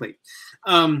water quickly.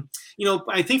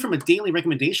 I think from a daily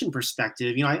recommendation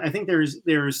perspective, I think there's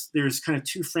kind of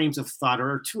two frames of thought,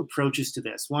 or two approaches to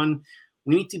this. One,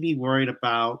 we need to be worried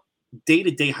about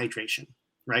day-to-day hydration,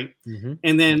 right?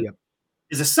 And then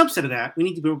as a subset of that, we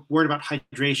need to be worried about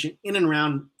hydration in and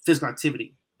around physical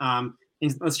activity. And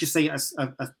let's just say a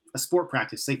sport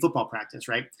practice, say football practice,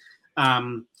 right?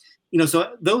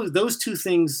 So those two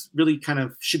things really kind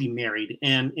of should be married.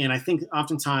 And I think not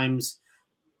oftentimes,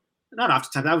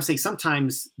 I would say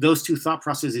sometimes those two thought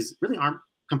processes really aren't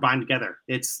combined together.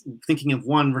 It's thinking of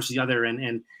one versus the other,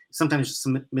 and sometimes there's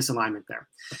some misalignment there.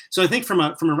 So I think from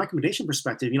a recommendation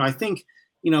perspective, I think,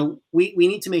 we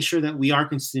need to make sure that we are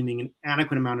consuming an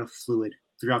adequate amount of fluid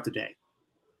throughout the day,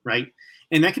 right?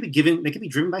 And that could be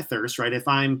driven by thirst, right? If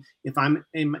I'm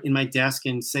in my desk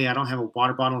and say I don't have a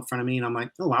water bottle in front of me, and I'm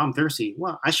like, oh wow, I'm thirsty.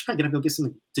 Well, I should probably get up and go get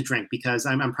something to drink, because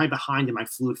I'm probably behind in my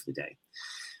fluid for the day.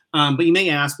 But you may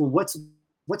ask, well, what's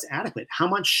adequate? How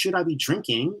much should I be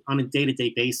drinking on a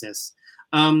day-to-day basis?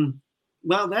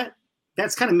 Well,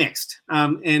 that's kind of mixed.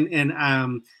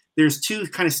 And there's two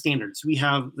kind of standards. We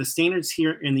have the standards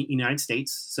here in the United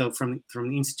States, so from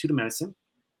the Institute of Medicine.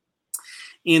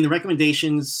 And the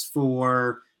recommendations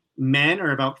for men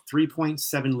are about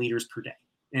 3.7 liters per day.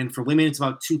 And for women, it's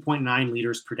about 2.9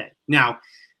 liters per day. Now,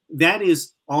 that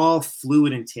is all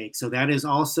fluid intake. So that is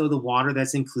also the water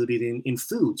that's included in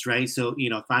foods, right? So,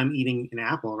 if I'm eating an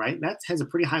apple, right, that has a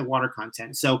pretty high water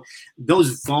content. So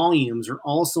those volumes are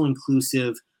also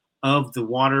inclusive of the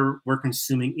water we're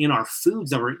consuming in our foods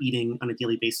that we're eating on a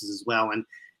daily basis as well.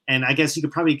 And I guess you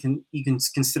can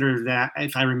consider that,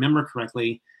 if I remember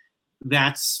correctly,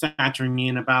 that's factoring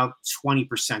in about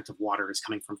 20% of water is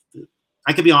coming from food.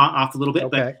 I could be off a little bit,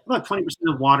 but about 20%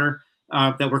 of water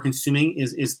that we're consuming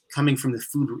is coming from the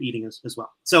food we're eating as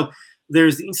well. So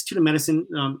there's the Institute of Medicine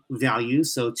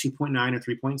values, so 2.9 or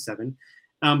 3.7.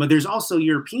 But there's also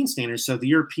European standards. So the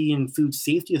European Food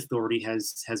Safety Authority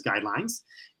has guidelines,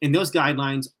 and those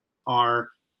guidelines are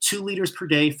 2 liters per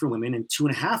day for women and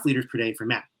 2.5 liters per day for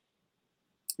men.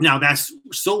 Now that's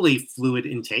solely fluid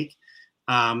intake.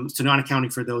 So not accounting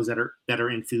for those that are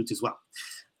in foods as well.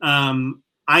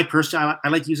 I personally, I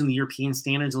like using the European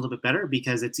standards a little bit better,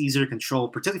 because it's easier to control,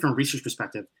 particularly from a research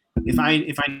perspective. If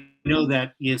I know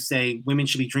that, say women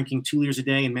should be drinking 2 liters a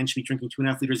day and men should be drinking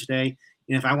 2.5 liters a day,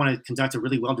 and if I want to conduct a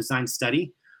really well-designed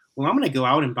study, well, I'm going to go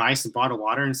out and buy some bottled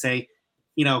water and say,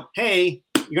 hey,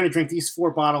 you're going to drink these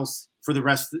 4 bottles for the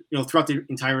rest, throughout the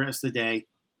entire rest of the day,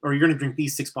 or you're going to drink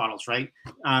these 6 bottles, right?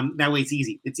 That way it's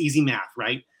easy. It's easy math,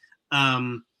 right?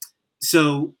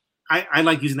 So I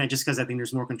like using that just because I think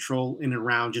there's more control in and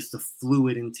around just the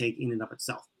fluid intake in and of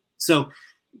itself. So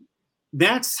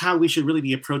that's how we should really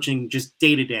be approaching just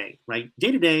day to day, right?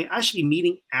 Day to day, I should be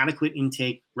meeting adequate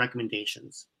intake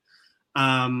recommendations.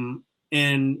 And,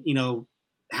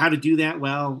 how to do that?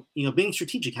 Well, being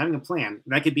strategic, having a plan.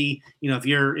 That could be, if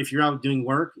you're out doing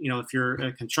work, if you're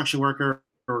a construction worker,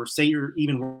 or say you're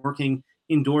even working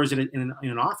indoors in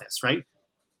an office, right?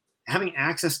 Having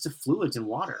access to fluids and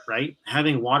water, right?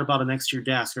 Having a water bottle next to your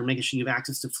desk, or making sure you have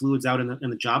access to fluids out in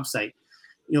the job site.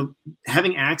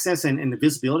 Having access and the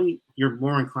visibility, you're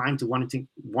more inclined to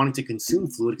wanting to consume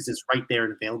fluid because it's right there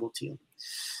and available to you.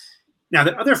 Now,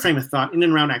 the other frame of thought in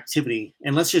and around activity,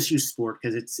 and let's just use sport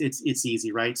because it's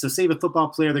easy, right? So say a football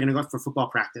player, they're going to go out for football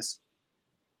practice.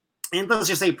 And let's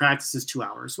just say practice is 2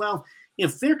 hours. Well,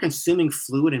 if they're consuming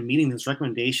fluid and meeting those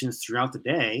recommendations throughout the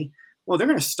day, well, they're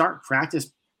going to start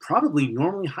practice probably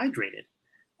normally hydrated,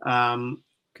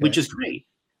 which is great.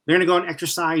 They're going to go and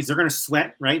exercise. They're going to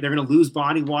sweat, right? They're going to lose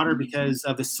body water because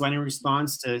of the sweating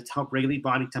response to help regulate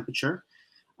body temperature.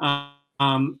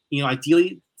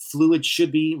 Ideally, fluids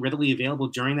should be readily available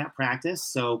during that practice.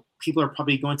 So people are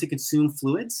probably going to consume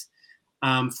fluids.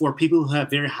 For people who have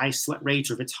very high sweat rates,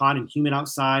 or if it's hot and humid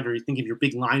outside, or you think of your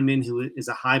big lineman who is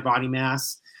a high body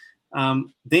mass,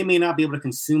 they may not be able to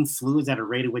consume fluids at a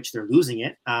rate at which they're losing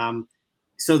it.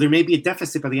 So there may be a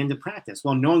deficit by the end of practice.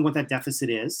 Well, knowing what that deficit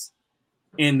is,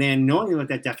 and then knowing what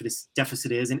that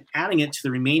deficit is, and adding it to the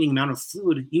remaining amount of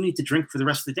fluid you need to drink for the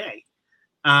rest of the day,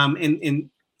 and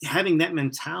having that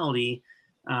mentality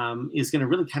is going to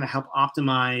really kind of help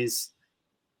optimize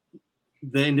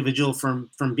the individual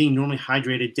from being normally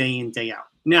hydrated day in, day out.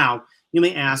 Now, you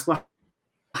may ask, well,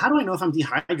 how do I know if I'm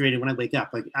dehydrated when I wake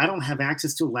up? Like, I don't have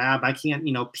access to a lab. I can't,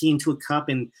 pee into a cup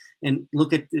and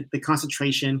look at the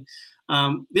concentration.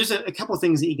 There's a couple of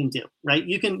things that you can do, right?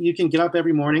 You can get up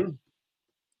every morning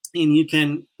and you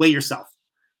can weigh yourself.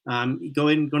 You go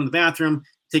to the bathroom,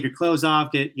 take your clothes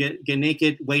off, get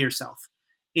naked, weigh yourself.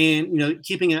 And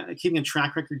keeping a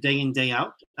track record day in, day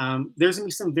out, there's gonna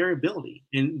be some variability,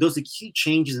 and those acute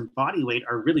changes in body weight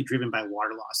are really driven by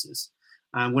water losses.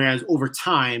 Whereas over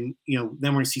time, then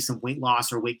we're gonna see some weight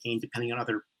loss or weight gain depending on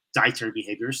other dietary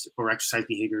behaviors or exercise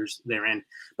behaviors therein.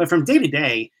 But from day to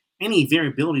day, any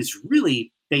variability is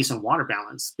really based on water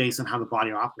balance, based on how the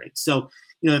body operates. So,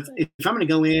 if I'm gonna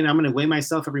go in, I'm gonna weigh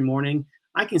myself every morning.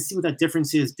 I can see what that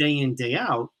difference is day in, day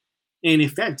out. And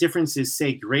if that difference is,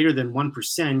 say, greater than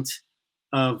 1%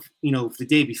 of the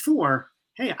day before,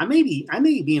 hey, I may be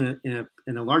in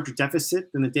a larger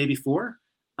deficit than the day before.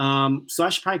 So I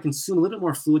should probably consume a little bit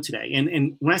more fluid today.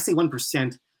 And when I say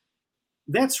 1%,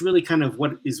 that's really kind of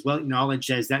what is well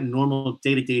acknowledged as that normal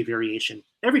day-to-day variation.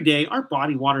 Every day, our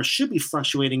body water should be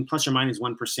fluctuating plus or minus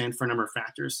 1% for a number of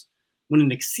factors. When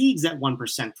it exceeds that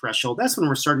 1% threshold, that's when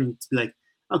we're starting to be like,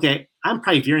 okay, I'm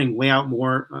probably veering way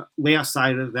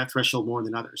outside of that threshold more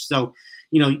than others. So,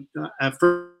 a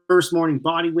first morning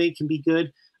body weight can be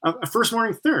good. A first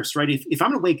morning thirst, right? If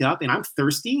I'm gonna wake up and I'm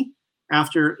thirsty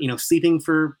after, sleeping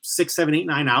for 6, 7, 8,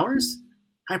 9 hours,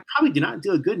 I probably did not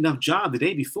do a good enough job the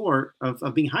day before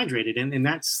of being hydrated. And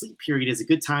that sleep period is a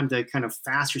good time to kind of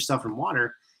fast yourself from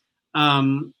water.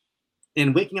 And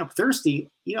waking up thirsty,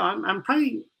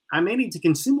 I may need to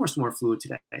consume more fluid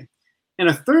today. And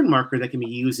a third marker that can be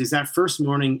used is that first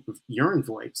morning urine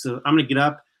void. So I'm going to get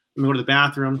up, I'm going to go to the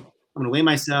bathroom, I'm going to weigh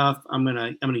myself, I'm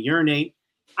going to urinate.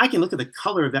 I can look at the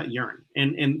color of that urine,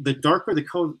 and the darker the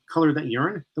color of that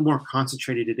urine, the more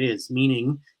concentrated it is,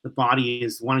 meaning the body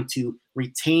is wanting to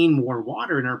retain more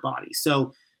water in our body.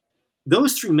 So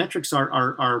those three metrics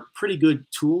are pretty good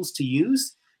tools to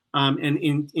use. And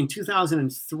in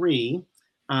 2003,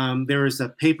 there was a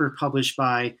paper published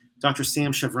by Dr.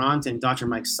 Sam Chevrant and Dr.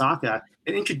 Mike Saka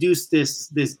that introduced this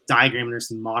diagram and this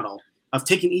model of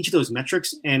taking each of those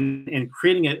metrics and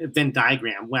creating a Venn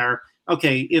diagram where,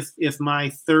 okay, if my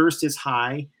thirst is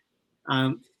high,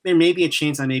 there may be a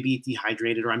chance I may be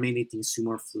dehydrated or I may need to consume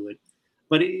more fluid.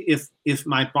 But if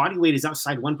my body weight is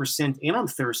outside 1% and I'm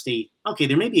thirsty, okay,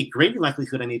 there may be a greater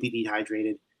likelihood I may be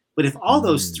dehydrated. But if all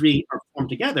those three are formed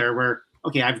together where,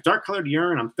 okay, I have dark colored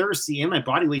urine, I'm thirsty, and my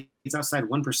body weight is outside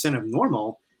 1% of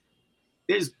normal,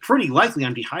 it's pretty likely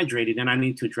I'm dehydrated and I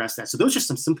need to address that. So those are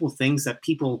some simple things that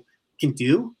people can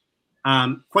do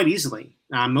quite easily.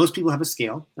 Most people have a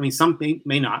scale. I mean, some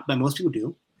may not, but most people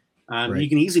do. Right. You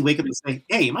can easily wake up and say,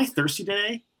 hey, am I thirsty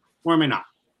today or am I not?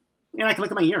 And I can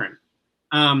look at my urine.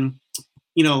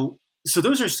 So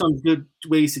those are some good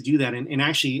ways to do that. And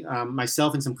actually,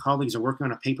 myself and some colleagues are working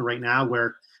on a paper right now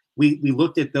where we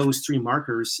looked at those three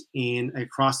markers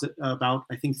across about,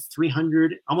 I think,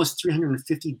 almost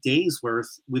 350 days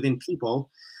worth within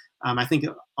people. I think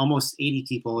almost 80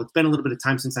 people. It's been a little bit of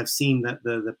time since I've seen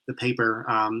the paper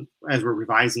as we're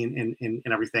revising and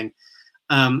everything.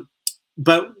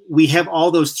 But we have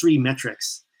all those three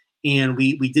metrics, and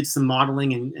we did some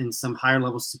modeling and some higher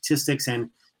level statistics, and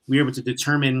we were able to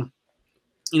determine,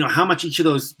 how much each of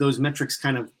those metrics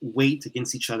kind of weight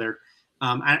against each other.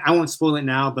 I won't spoil it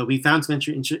now, but we found some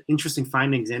interesting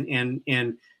findings, and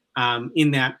in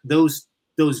that those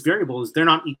variables, they're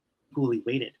not equally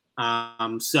weighted.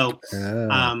 So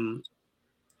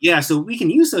we can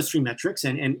use those three metrics,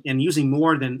 and using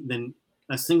more than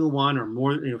a single one or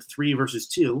more, 3 versus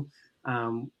 2.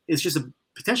 It's just a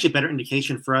potentially better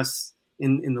indication for us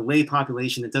in the lay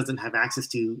population that doesn't have access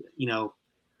to,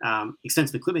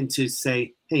 extensive equipment to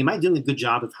say, hey, am I doing a good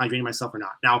job of hydrating myself or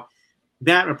not? Now,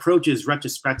 that approach is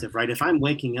retrospective, right? If I'm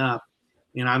waking up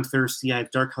and I'm thirsty, I have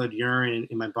dark colored urine,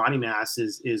 and my body mass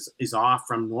is off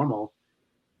from normal,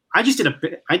 I did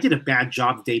a bad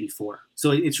job the day before.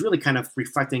 So it's really kind of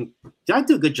reflecting, did I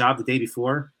do a good job the day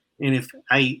before? And if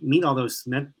I meet all those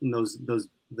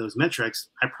metrics,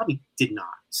 I probably did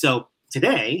not. So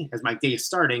today, as my day is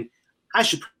starting, I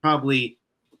should probably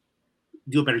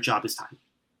do a better job this time.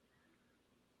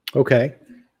 Okay.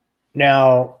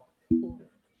 Now,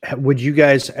 would you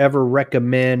guys ever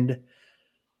recommend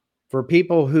for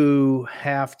people who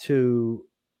have to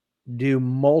do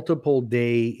multiple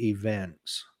day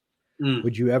events,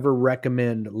 would you ever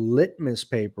recommend litmus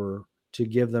paper to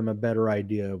give them a better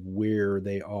idea of where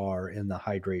they are in the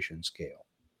hydration scale?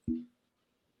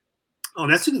 Oh,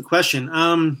 that's a good question.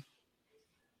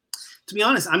 To be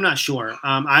honest, I'm not sure.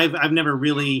 I've never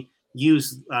really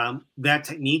used that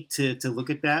technique to look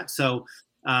at that. So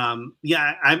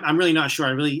yeah, I'm really not sure.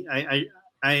 I really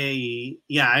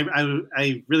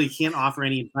can't offer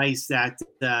any advice that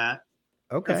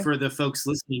Okay. for the folks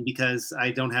listening, because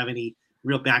I don't have any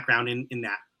real background in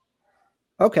that.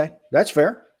 Okay, that's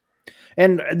fair.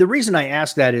 And the reason I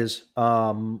asked that is,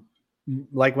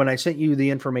 like when I sent you the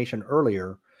information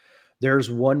earlier, there's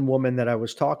one woman that I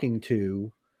was talking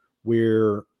to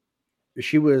where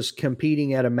she was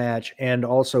competing at a match and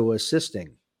also assisting.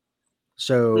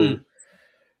 So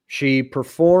she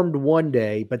performed one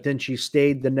day, but then she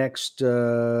stayed the next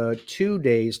 2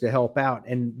 days to help out.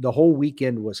 And the whole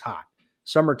weekend was hot.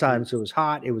 Summertime, so it was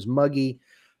hot. It was muggy.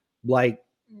 Like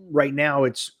right now,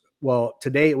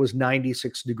 today it was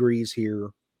 96 degrees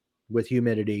here with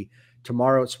humidity.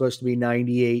 Tomorrow it's supposed to be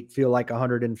 98, feel like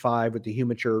 105 with the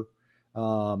humidity.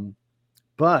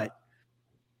 But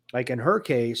like in her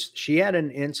case, she had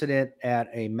an incident at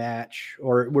a match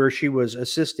or where she was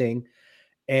assisting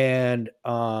and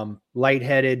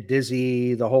lightheaded,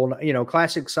 dizzy, the whole,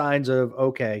 classic signs of,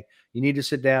 okay, you need to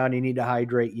sit down, you need to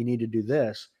hydrate, you need to do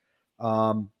this.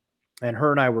 And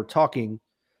her and I were talking.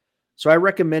 So I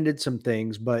recommended some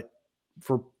things, but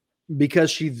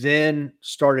because she then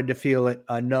started to feel it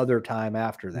another time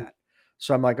after that.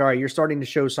 So I'm like, all right, you're starting to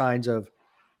show signs of,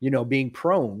 being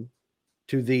prone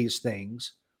to these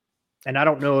things. And I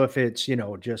don't know if it's,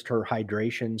 just her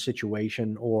hydration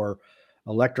situation or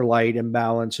electrolyte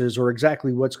imbalances or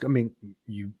exactly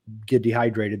you get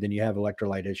dehydrated, then you have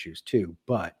electrolyte issues too.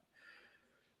 But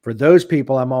for those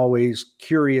people, I'm always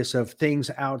curious of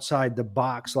things outside the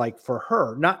box, like for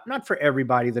her, not for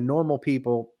everybody, the normal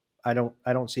people, I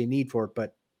don't see a need for it,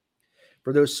 but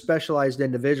for those specialized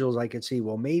individuals, I could see,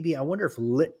 well, maybe I wonder if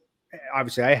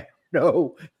obviously I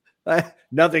know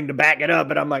nothing to back it up,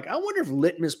 but I'm like, I wonder if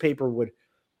litmus paper would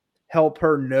help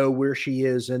her know where she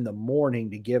is in the morning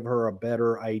to give her a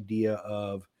better idea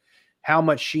of how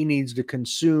much she needs to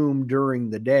consume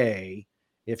during the day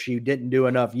if she didn't do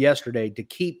enough yesterday to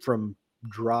keep from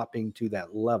dropping to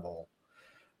that level.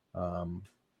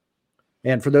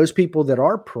 And for those people that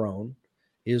are prone,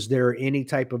 is there any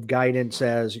type of guidance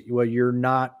as, well, you're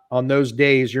not on those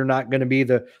days, you're not going to be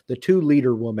the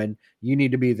 2-liter woman, you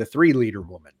need to be the 3-liter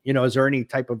woman? Is there any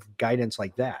type of guidance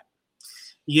like that?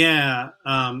 Yeah,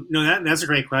 no, that's a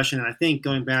great question. And I think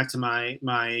going back to my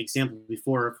example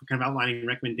before, kind of outlining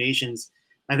recommendations,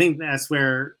 I think that's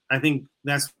where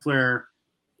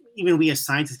even we as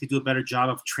scientists could do a better job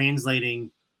of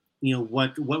translating,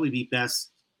 what would be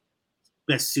best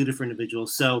suited for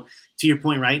individuals. So to your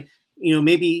point, right,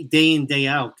 maybe day in, day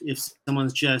out, if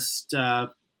someone's just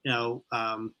living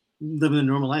a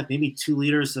normal life, maybe 2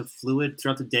 liters of fluid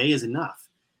throughout the day is enough.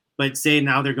 But say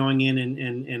now they're going in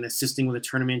and assisting with a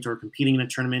tournament or competing in a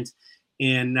tournament,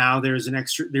 and now there's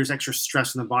extra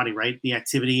stress in the body, right? The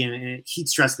activity and heat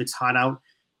stress, if it's hot out,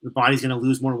 the body's going to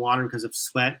lose more water because of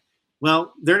sweat.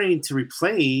 Well, they're needing to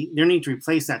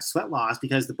replace that sweat loss,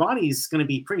 because the body's going to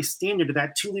be pretty standard to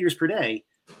that 2 liters per day.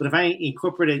 But if I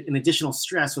incorporate an additional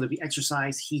stress, whether it be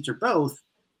exercise, heat, or both,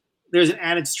 there's an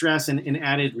added stress and an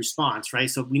added response, right?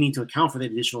 So we need to account for the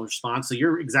additional response. So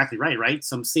you're exactly right, right?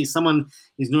 So say someone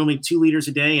is normally 2 liters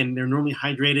a day and they're normally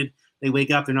hydrated. They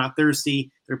wake up, they're not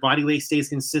thirsty. Their body weight stays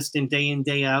consistent day in,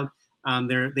 day out.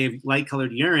 They have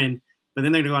light-colored urine, but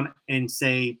then they're going to go on and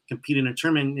say compete in a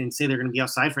tournament and say they're going to be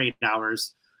outside for 8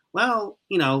 hours. Well,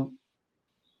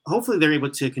 hopefully they're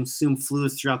able to consume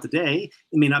fluids throughout the day.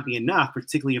 It may not be enough,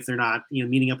 particularly if they're not,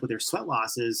 meeting up with their sweat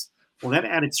losses. Well, that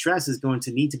added stress is going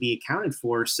to need to be accounted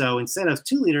for. So instead of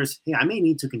 2 liters, hey, I may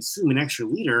need to consume an extra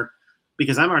liter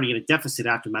because I'm already in a deficit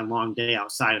after my long day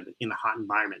outside in a hot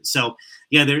environment. So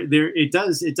yeah, it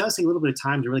does take a little bit of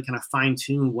time to really kind of fine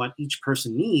tune what each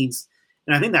person needs.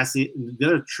 And I think that's the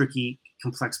other tricky,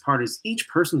 complex part is each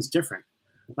person's different.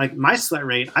 Like my sweat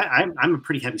rate, I'm a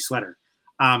pretty heavy sweater.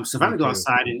 So if I'm gonna go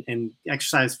outside and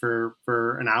exercise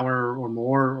for an hour or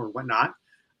more or whatnot,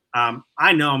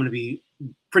 I know I'm gonna be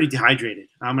pretty dehydrated.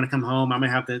 I'm gonna come home. I'm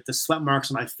gonna have the sweat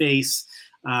marks on my face.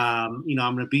 I'm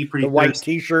gonna be pretty. The white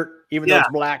T-shirt, even though it's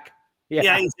black.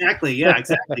 Yeah, exactly. Yeah,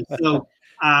 exactly. So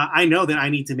I know that I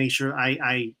need to make sure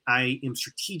I am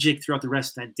strategic throughout the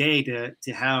rest of that day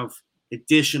to have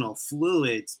additional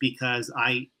fluids because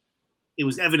it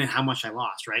was evident how much I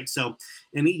lost, right? So,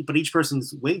 but each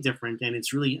person's way different, and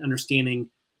it's really understanding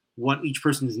what each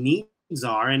person's needs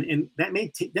are, and that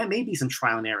may be some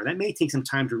trial and error. That may take some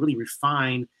time to really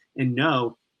refine and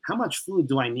know how much fluid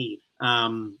do I need,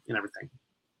 and everything.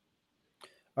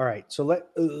 All right, so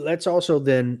let's also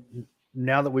then,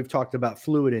 now that we've talked about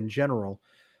fluid in general,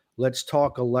 let's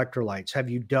talk electrolytes. Have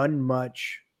you done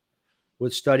much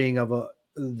with studying of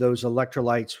those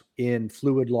electrolytes in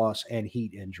fluid loss and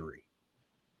heat injury?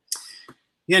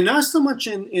 Yeah, not so much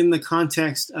in the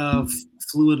context of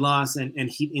fluid loss and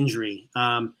heat injury.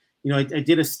 I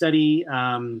did a study.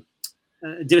 When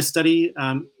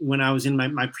I was in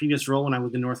my previous role when I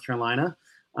lived in North Carolina,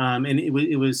 and it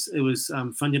was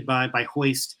funded by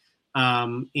Hoist,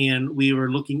 and we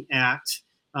were looking at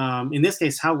in this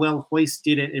case how well Hoist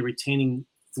did it at retaining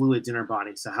fluids in our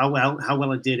body. So how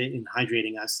well it did it in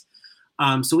hydrating us.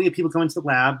 So we had people come into the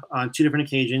lab on 2 different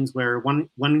occasions where one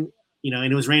and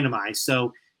it was randomized.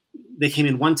 So they came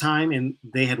in one time and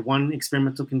they had one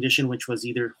experimental condition, which was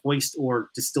either Hoist or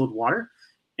distilled water.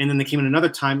 And then they came in another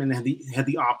time and they had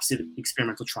the opposite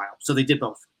experimental trial. So they did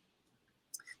both.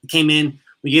 They came in,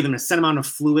 we gave them a set amount of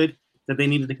fluid that they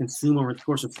needed to consume over the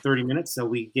course of 30 minutes. So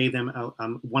we gave them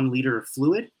 1 liter of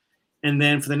fluid. And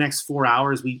then for the next 4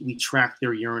 hours, we tracked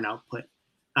their urine output.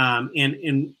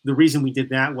 And the reason we did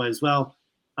that was,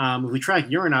 if we track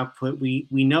urine output, we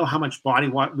know how much body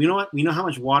water, we know how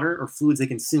much water or fluids they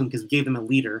consume because we gave them a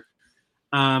liter.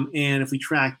 And if we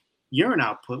track urine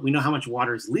output, we know how much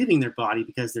water is leaving their body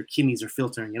because their kidneys are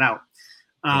filtering it out.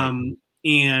 Right.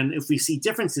 And if we see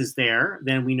differences there,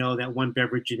 then we know that one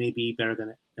beverage may be better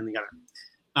than the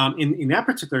other. In that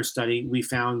particular study, we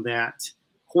found that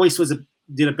Hoist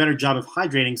did a better job of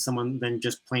hydrating someone than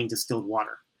just plain distilled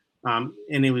water. And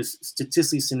it was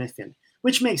statistically significant,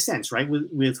 which makes sense, right?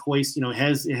 With Hoist, it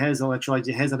has electrolytes,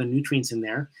 it has other nutrients in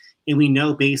there. And we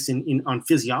know based on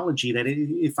physiology that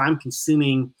if I'm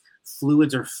consuming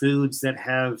fluids or foods that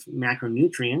have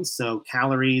macronutrients, so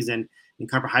calories and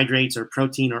carbohydrates or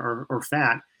protein or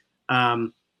fat,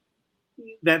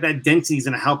 that density is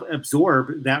going to help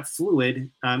absorb that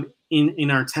fluid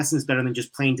in our intestines better than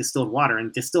just plain distilled water.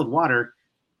 And distilled water,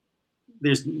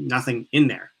 there's nothing in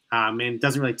there. And it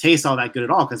doesn't really taste all that good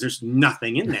at all because there's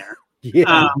nothing in there.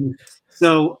 Yeah.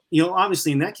 So,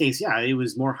 obviously in that case, yeah, it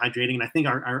was more hydrating. And I think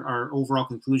our overall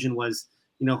conclusion was,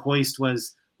 Hoist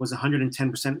was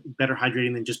 110% better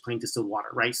hydrating than just plain distilled water,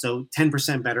 right? So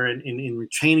 10% better in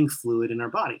retaining fluid in our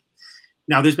body.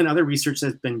 Now, there's been other research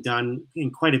that's been done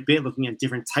in quite a bit looking at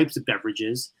different types of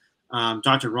beverages.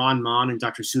 Dr. Ron Mon and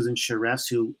Dr. Susan Charest,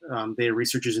 who they are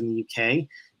researchers in the UK,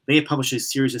 they have published a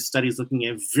series of studies looking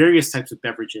at various types of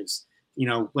beverages,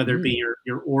 whether it be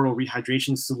your oral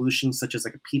rehydration solutions, such as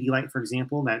like a Pedialyte, for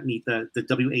example, that meet the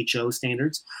WHO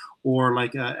standards, or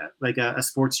like a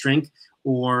sports drink,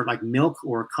 or like milk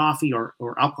or coffee or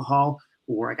alcohol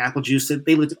or like apple juice.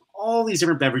 They looked at all these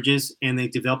different beverages and they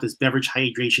developed this beverage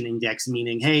hydration index,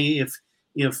 meaning, hey,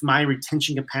 if my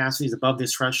retention capacity is above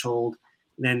this threshold,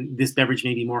 then this beverage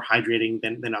may be more hydrating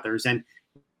than others. And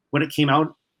what it came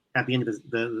out at the end of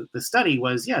the study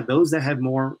was, yeah, those that are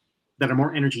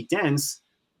more energy dense,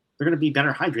 they're going to be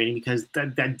better hydrating because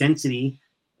that density,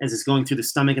 as it's going through the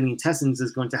stomach and the intestines,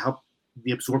 is going to help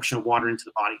the absorption of water into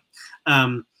the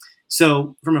body.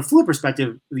 So from a fluid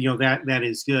perspective, that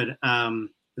is good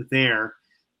there.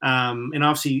 And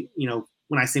obviously,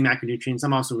 when I say macronutrients,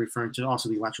 I'm also referring to also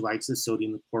the electrolytes, the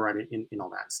sodium, the chloride, and all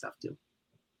that stuff too.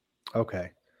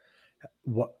 Okay.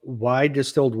 Why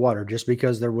distilled water? Just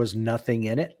because there was nothing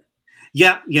in it?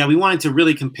 Yeah. We wanted to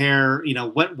really compare,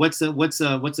 what's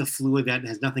a fluid that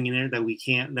has nothing in it that we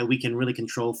can really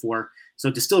control for.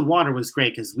 So distilled water was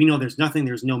great because we know there's nothing,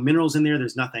 there's no minerals in there,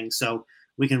 there's nothing. So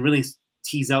we can really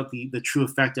tease out the true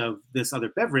effect of this other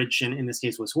beverage, and in this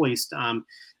case was Hoist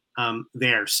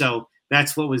there. So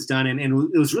that's what was done, and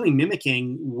it was really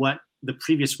mimicking what the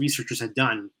previous researchers had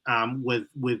done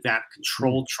with that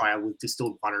controlled trial with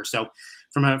distilled water. So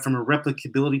from a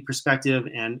replicability perspective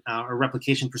and a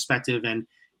replication perspective, and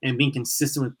being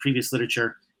consistent with previous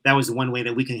literature, that was one way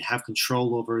that we can have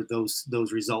control over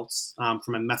those results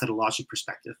from a methodologic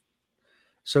perspective.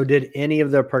 So did any of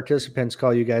the participants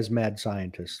call you guys mad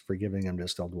scientists for giving them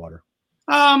distilled water?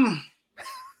 I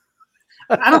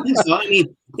don't think so. I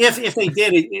mean, if they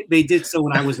did, they did so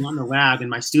when I was not in the lab and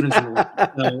my students were in the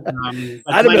lab. So,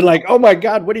 I'd have been like, "Oh my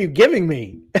God, what are you giving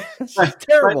me? It's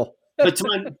terrible." But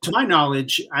to my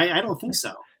knowledge, I don't think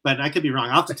so. But I could be wrong.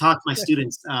 I'll have to talk to my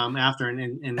students after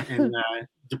and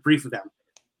debrief with them.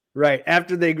 Right.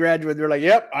 After they graduate, they're like,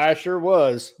 yep, I sure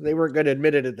was. They weren't going to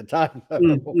admit it at the time.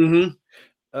 Mm-hmm.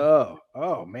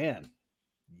 Oh, man.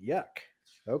 Yuck.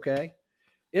 Okay.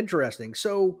 Interesting.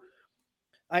 So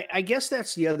I guess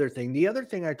that's the other thing. The other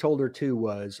thing I told her too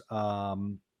was,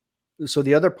 so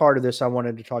the other part of this I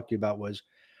wanted to talk to you about was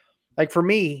like for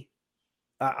me,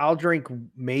 I'll drink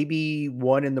maybe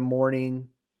one in the morning,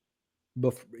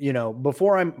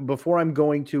 before I'm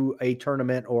going to a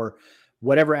tournament or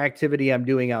whatever activity I'm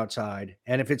doing outside.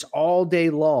 And if it's all day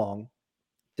long,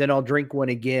 then I'll drink one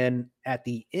again at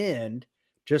the end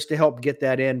just to help get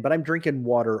that in. But I'm drinking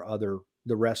water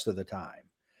the rest of the time.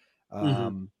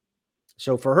 Mm-hmm.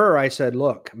 So for her, I said,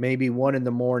 look, maybe one in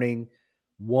the morning,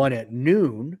 one at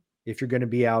noon, if you're going to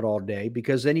be out all day,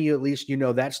 because then you at least,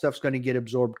 that stuff's going to get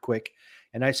absorbed quick.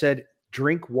 And I said,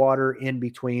 drink water in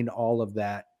between all of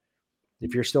that.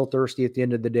 If you're still thirsty at the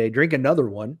end of the day, drink another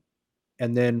one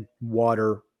and then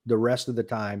water the rest of the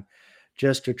time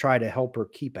just to try to help her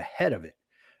keep ahead of it.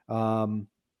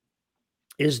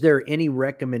 Is there any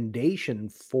recommendation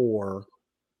for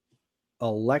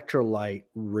electrolyte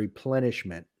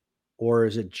replenishment, or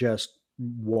is it just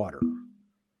water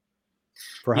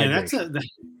for hydration?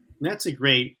 That's a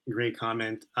great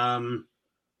comment.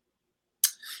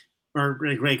 Or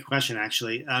a great question,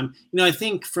 actually. I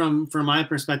think from my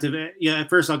perspective, at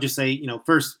first I'll just say,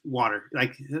 first water.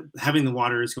 Like having the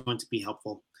water is going to be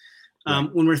helpful. Right.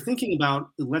 When we're thinking about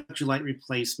electrolyte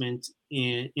replacement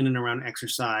in and around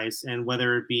exercise, and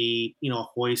whether it be a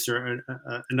hoist or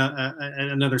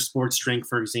another sports drink,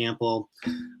 for example,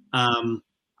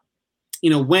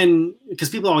 when, because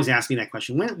people always ask me that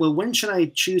question, when should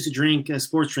I choose to drink a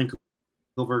sports drink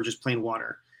over just plain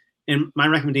water? And my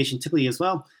recommendation typically is,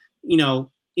 well,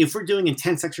 if we're doing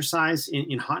intense exercise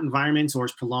in hot environments, or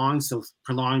it's prolonged, so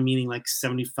prolonged meaning like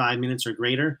 75 minutes or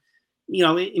greater,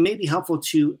 it may be helpful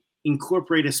to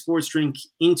incorporate a sports drink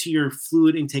into your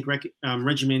fluid intake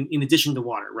regimen in addition to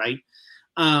water, right?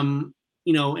 And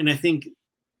I think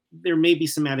there may be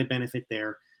some added benefit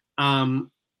there.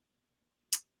 One,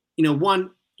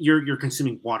 you're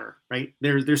consuming water, right?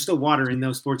 There's still water in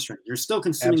those sports drinks. You're still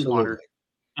consuming Absolutely. water.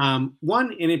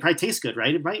 One, and it probably tastes good,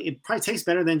 right? It probably tastes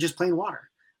better than just plain water.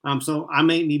 So I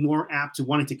may be more apt to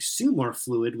wanting to consume more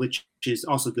fluid, which is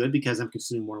also good because I'm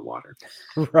consuming more water.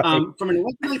 Right. From an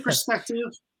electrolyte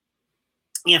perspective,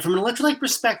 I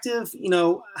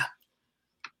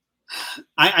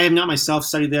have not myself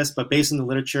studied this, but based on the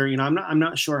literature, I'm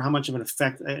not sure how much of an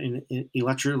effect in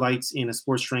electrolytes in a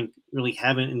sports drink really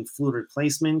have in fluid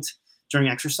replacement during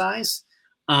exercise.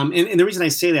 And the reason I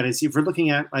say that is if we're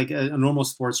looking at like a normal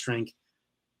sports drink,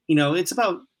 it's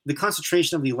about the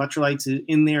concentration of the electrolytes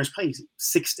in there is probably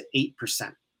 6 to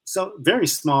 8%. So very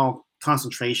small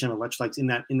concentration of electrolytes in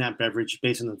that beverage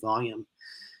based on the volume.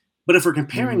 But if we're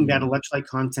comparing that electrolyte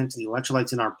content to the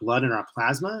electrolytes in our blood and our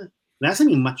plasma, that's going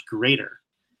to be much greater.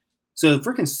 So if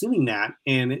we're consuming that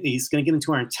and it's going to get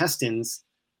into our intestines,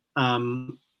 our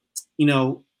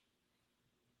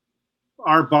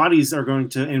bodies are going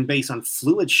to, and based on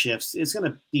fluid shifts, it's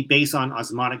going to be based on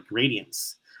osmotic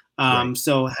gradients. Right.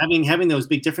 So having those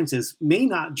big differences may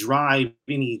not drive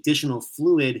any additional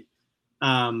fluid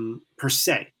per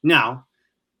se. Now,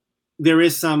 there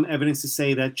is some evidence to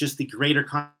say that just the greater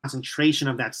concentration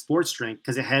of that sports drink,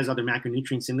 because it has other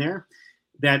macronutrients in there,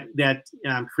 that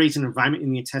creates an environment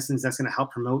in the intestines that's going to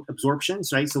help promote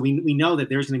absorptions, right? So we know that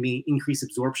there's going to be increased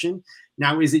absorption.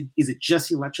 Now, is it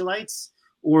just electrolytes,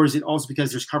 or is it also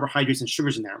because there's carbohydrates and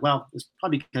sugars in there? Well, it's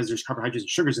probably because there's carbohydrates and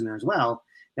sugars in there as well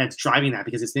that's driving that,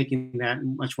 because it's making that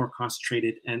much more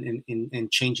concentrated and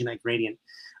changing that gradient.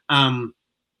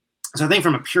 So I think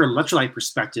from a pure electrolyte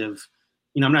perspective,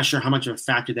 I'm not sure how much of a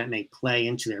factor that may play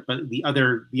into there, but the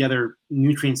other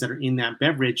nutrients that are in that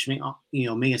beverage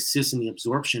may assist in the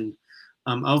absorption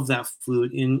of that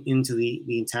fluid into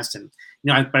the intestine.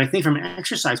 But I think from an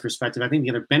exercise perspective, I think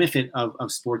the other benefit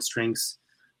of sports drinks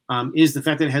is the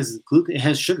fact that it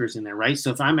has sugars in there, right?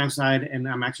 So if I'm outside and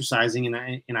I'm exercising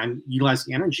and I'm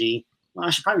utilizing energy, well, I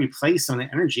should probably replace some of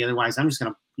the energy. Otherwise, I'm just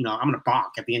gonna I'm gonna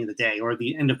bonk at the end of the day or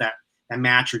the end of that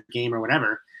match or game or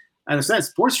whatever. So that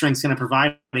sports drink is going to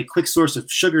provide a quick source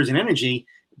of sugars and energy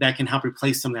that can help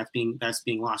replace some of that's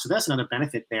being lost. So that's another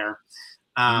benefit there.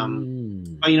 But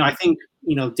I think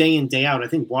day in, day out, I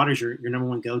think water is your number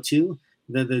one go-to.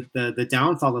 The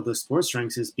downfall of those sports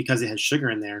drinks is because it has sugar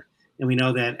in there, and we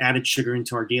know that added sugar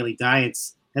into our daily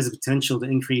diets has the potential to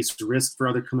increase the risk for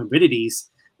other comorbidities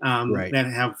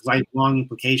that have lifelong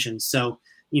implications. So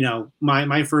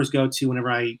my first go-to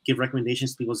whenever I give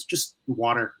recommendations to people is just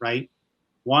water, right?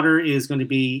 Water is going to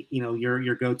be,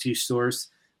 your go-to source.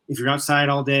 If you're outside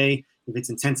all day, if it's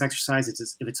intense exercise, if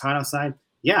it's hot outside,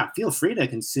 yeah, feel free to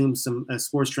consume some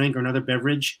sports drink or another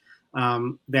beverage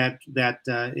and add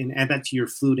that to your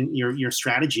food and your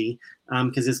strategy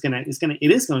because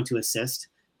it is going to assist.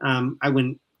 I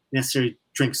wouldn't necessarily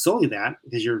drink solely that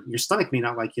because your stomach may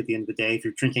not like you at the end of the day if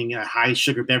you're drinking a high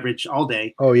sugar beverage all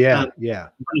day. Oh Um, yeah, yeah.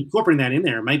 Incorporating that in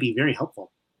there might be very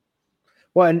helpful.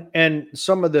 Well, and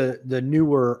some of the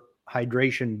newer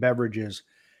hydration beverages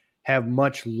have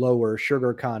much lower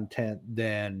sugar content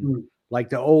than Mm, like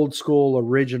the old school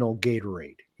original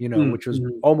Gatorade, which was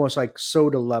mhm, almost like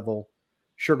soda level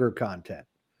sugar content.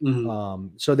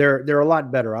 mhm, So they're a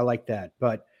lot better. I like that.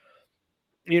 But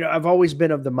I've always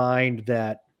been of the mind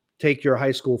that take your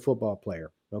high school football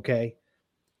player, okay?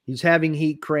 He's having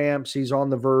heat cramps, he's on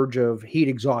the verge of heat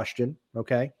exhaustion,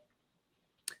 okay?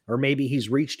 Or maybe he's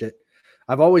reached it.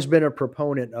 I've always been a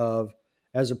proponent of,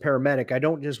 as a paramedic, I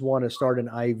don't just want to start an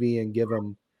IV and give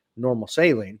him normal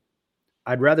saline.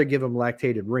 I'd rather give him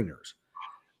lactated ringers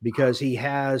because he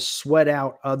has sweat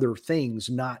out other things,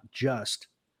 not just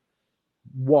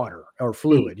water or mm.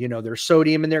 fluid. There's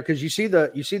sodium in there because you see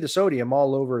the sodium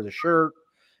all over the shirt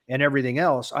and everything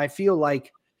else. I feel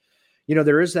like,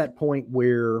 there is that point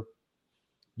where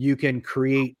you can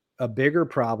create a bigger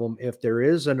problem if there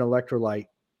is an electrolyte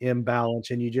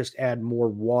imbalance and you just add more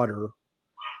water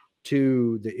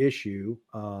to the issue.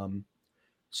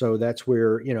 So that's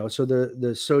where, so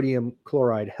the sodium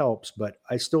chloride helps, but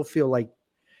I still feel like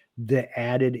the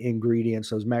added ingredients,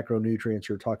 those macronutrients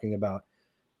you're talking about,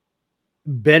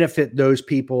 benefit those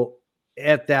people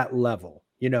at that level.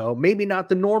 Maybe not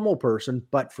the normal person,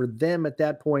 but for them at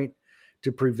that point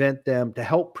to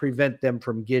help prevent them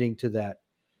from getting to that,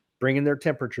 bringing their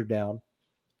temperature down,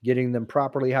 getting them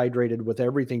properly hydrated with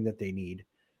everything that they need,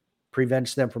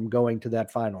 prevents them from going to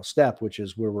that final step, which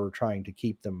is where we're trying to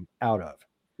keep them out of.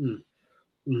 Mm,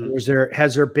 mhm.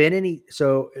 Has there been any,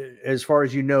 so as far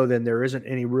as then there isn't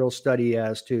any real study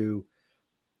as to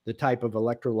the type of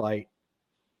electrolyte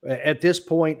at this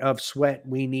point of sweat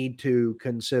we need to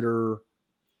consider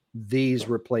these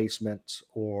replacements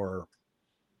or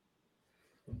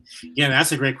Yeah,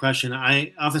 that's a great question.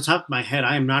 Off the top of my head,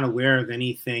 I am not aware of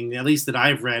anything, at least that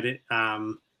I've read it,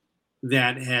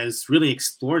 that has really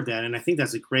explored that. And I think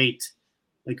that's a great,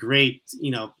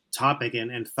 topic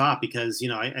and thought because,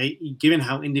 given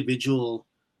how individual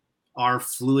our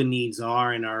fluid needs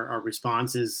are and our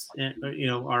responses,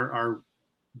 our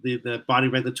the body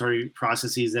regulatory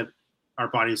processes that our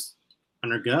bodies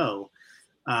undergo,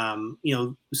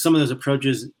 some of those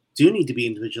approaches do need to be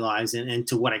individualized and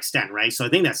to what extent, right? So I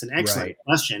think that's an excellent right.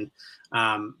 question.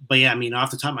 But yeah, I mean,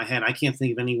 off the top of my head, I can't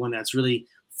think of anyone that's really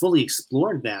fully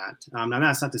explored that. Now,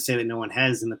 that's not to say that no one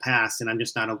has in the past, and I'm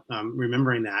just not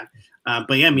remembering that.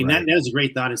 But yeah, I mean, that Right. is a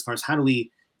great thought as far as how do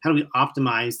we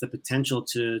optimize the potential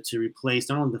to replace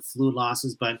not only the fluid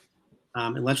losses but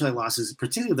electrolyte losses,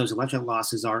 particularly those electrolyte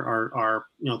losses are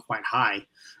quite high.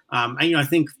 I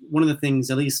think one of the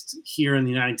things, at least here in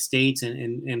the United States,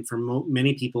 and for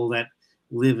many people that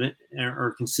live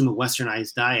or consume a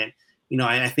westernized diet,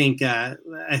 I think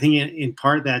in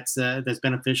part that's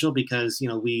beneficial because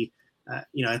I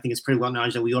think it's pretty well known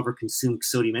that we overconsume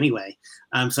sodium anyway.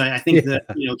 So I think that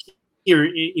Yeah. here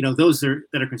those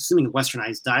that are consuming a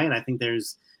westernized diet, I think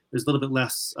there's a little bit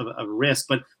less of a risk,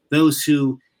 but those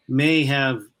who may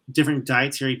have different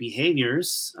dietary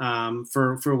behaviors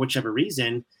for whichever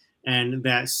reason, and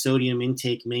that sodium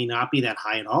intake may not be that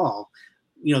high at all.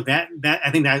 That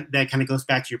I think that kind of goes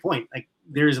back to your point. Like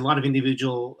there's a lot of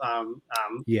individual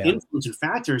Yeah. influence and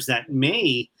factors that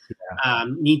may Yeah.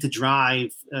 need to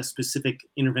drive specific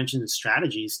interventions and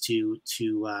strategies to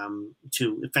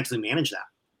effectively manage that.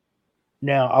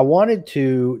 Now, I wanted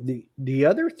to the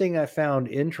other thing I found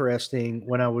interesting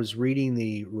when I was reading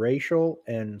the racial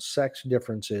and sex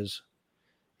differences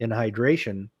in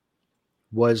hydration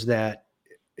was that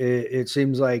it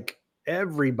seems like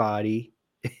everybody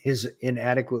is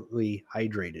inadequately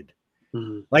hydrated,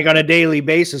 Hmm. like on a daily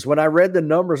basis. When I read the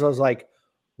numbers, I was like,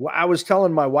 well, I was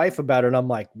telling my wife about it. I'm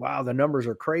like, wow, the numbers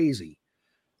are crazy.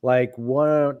 Like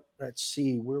let's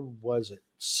see, where was it?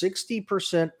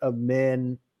 60% of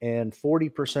men and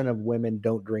 40% of women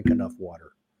don't drink enough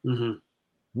water. Hmm.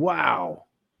 Wow.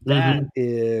 That Hmm.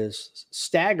 is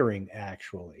staggering,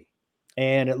 actually.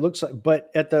 And it looks like, but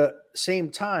at the same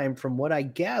time, from what I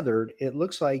gathered, it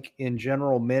looks like in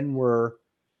general, men were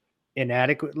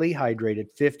inadequately hydrated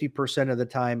 50% of the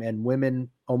time and women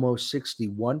almost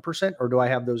 61%. Or do I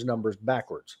have those numbers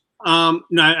backwards? No,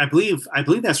 I believe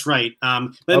that's right. But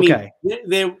I mean, Okay.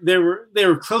 they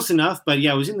were close enough, but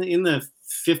yeah, it was in the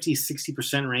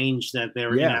 50-60% range that they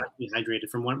were Yeah. inadequately hydrated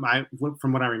from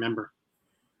what I remember.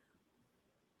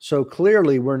 So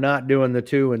clearly, we're not doing the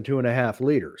 2 and 2.5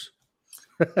 liters.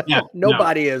 Yeah, no.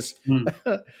 Nobody is.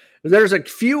 There's a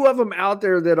few of them out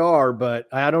there that are, but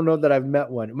I don't know that I've met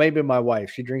one. Maybe my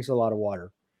wife. She drinks a lot of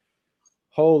water.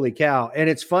 Holy cow. And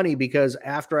it's funny because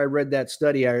after I read that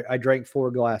study, I drank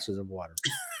 4 glasses of water.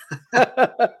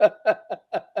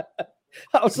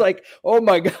 I was like, oh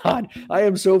my God, I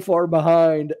am so far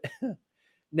behind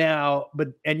now.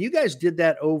 And you guys did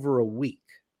that over a week,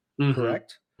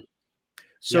 correct?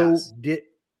 So yes.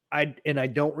 I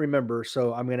don't remember.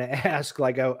 So I'm going to ask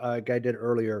like I did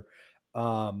earlier.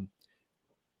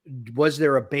 Was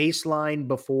there a baseline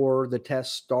before the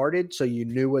test started? So you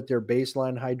knew what their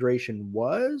baseline hydration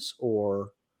was,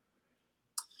 or?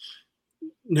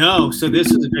 No, so this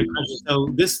is a great question. So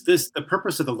the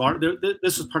purpose of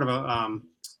this was part of a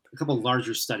couple of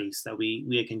larger studies that we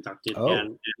had conducted,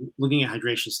 and looking at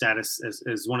hydration status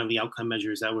as one of the outcome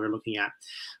measures that we were looking at.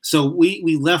 So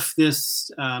we left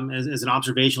this as an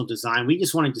observational design. We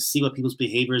just wanted to see what people's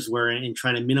behaviors were and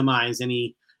try to minimize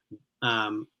any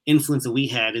influence that we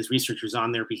had as researchers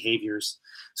on their behaviors.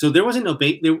 So there wasn't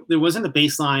there wasn't a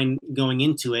baseline going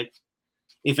into it.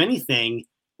 If anything,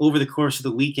 over the course of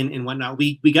the week and whatnot,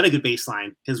 we got a good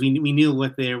baseline because we knew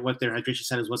what their hydration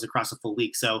status was across a full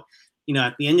week. So,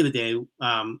 at the end of the day,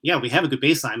 we have a good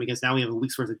baseline because now we have a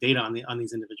week's worth of data on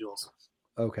these individuals.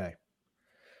 Okay.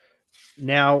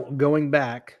 Now going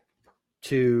back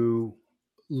to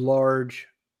large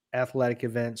athletic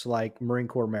events like Marine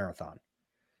Corps Marathon,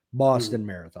 Boston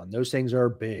Marathon, those things are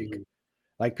big.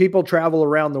 Like people travel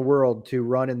around the world to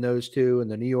run in those two,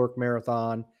 and the New York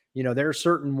Marathon. There are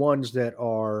certain ones that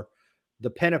are the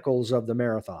pinnacles of the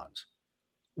marathons.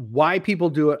 Why people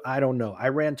do it, I don't know. I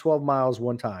ran 12 miles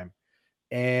one time,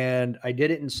 and I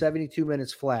did it in 72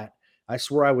 minutes flat. I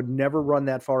swear I would never run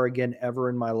that far again ever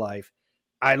in my life.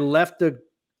 I left it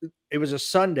was a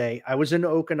Sunday. I was in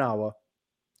Okinawa.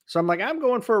 So I'm like, I'm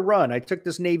going for a run. I took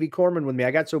this Navy corpsman with me.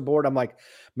 I got so bored. I'm like,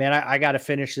 man, I got to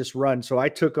finish this run. So I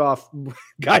took off.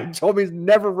 Guy told me he's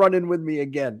never running with me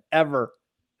again, ever.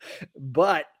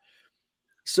 But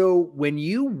so when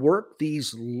you work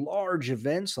these large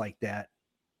events like that,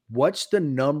 what's the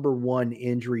number one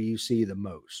injury you see the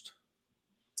most?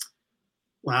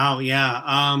 Wow. Yeah.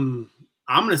 I'm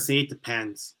going to say it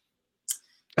depends.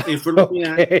 If we're looking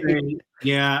at,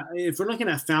 if we're looking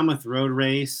at Falmouth Road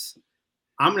Race,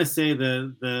 I'm going to say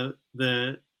the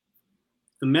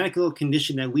medical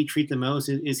condition that we treat the most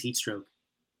is heat stroke.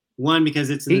 One, because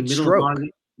it's in the middle of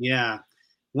August. Yeah.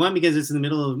 One, because it's in the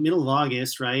middle of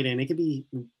August, right? And it could be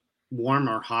warm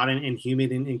or hot and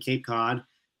humid in Cape Cod.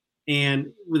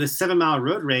 And with a 7-mile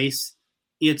road race,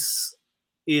 it's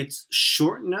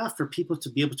short enough for people to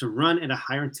be able to run at a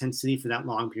higher intensity for that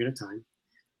long period of time.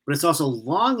 But it's also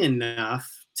long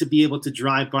enough to be able to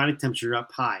drive body temperature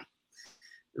up high.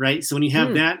 Right. So when you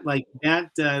have that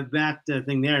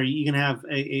thing there, you can have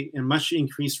a much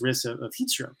increased risk of heat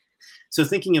stroke. So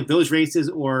thinking of those races,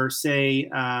 or say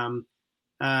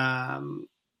the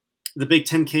big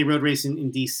 10K road race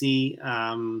in DC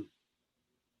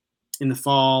in the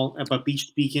fall, but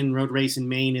Beach Beacon road race in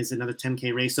Maine is another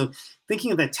 10K race. So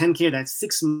thinking of that 10K, that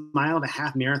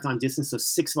 6-mile-and-a-half marathon distance, so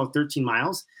 13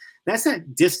 miles, that's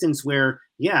that distance where,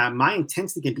 my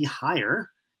intensity can be higher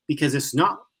because it's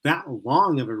not that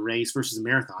long of a race versus a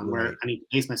marathon where I need to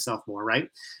pace myself more, right?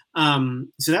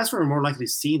 So that's where we're more likely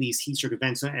to see these heat stroke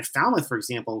events. So at Falmouth, for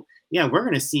example, we're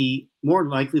going to see more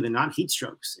likely than not heat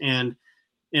strokes. And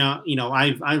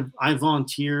I've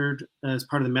volunteered as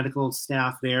part of the medical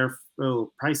staff there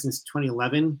probably since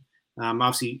 2011.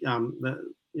 Obviously,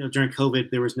 during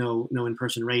COVID there was no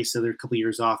in-person race, so they're a couple of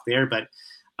years off there. But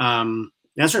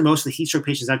that's where most of the heat stroke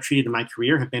patients I've treated in my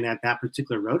career have been, at that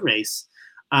particular road race.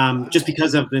 Just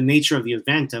because of the nature of the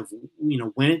event, of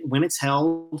when it's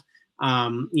held,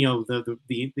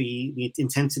 the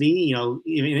intensity,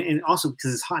 and also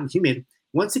because it's hot and humid.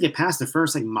 Once they get past the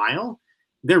first mile,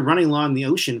 they're running along the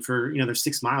ocean for their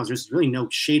 6 miles. There's really no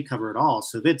shade cover at all.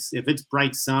 So if it's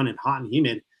bright sun and hot and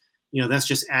humid, that's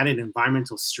just added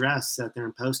environmental stress that they're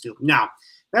imposed to. Now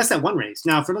that's that one race.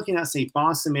 Now if we're looking at, say,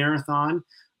 Boston Marathon,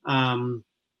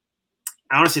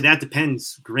 honestly that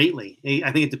depends greatly.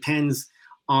 I think it depends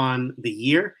on the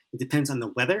year. It depends on the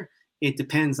weather. It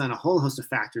depends on a whole host of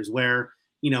factors where,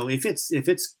 if it's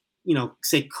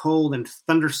say cold and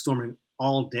thunderstorming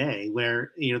all day,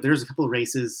 where, there's a couple of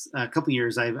races, a couple of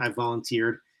years I've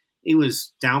volunteered, it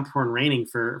was downpour and raining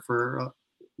for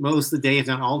most of the day, if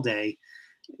not all day.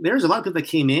 There's a lot of people that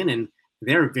came in and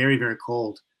they're very, very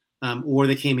cold. Or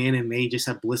they came in and they just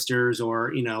have blisters,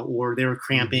 or or they were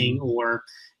cramping, or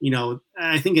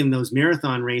I think in those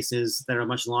marathon races that are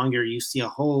much longer, you see a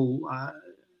whole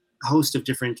host of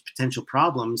different potential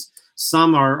problems.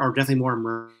 Some are definitely more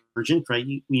emergent, right?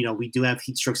 We do have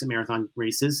heat strokes at marathon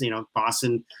races.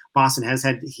 Boston has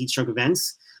had heat stroke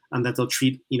events that they'll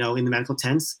treat, in the medical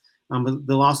tents. But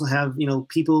they'll also have,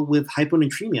 people with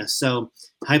hyponatremia. So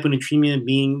hyponatremia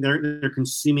being they're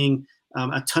consuming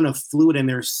a ton of fluid and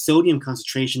their sodium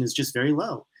concentration is just very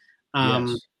low.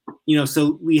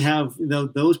 So we have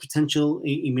those potential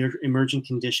emerging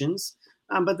conditions.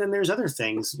 But then there's other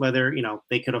things, whether,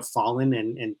 they could have fallen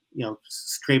and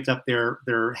scraped up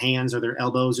their hands or their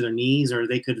elbows or their knees, or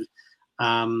they could,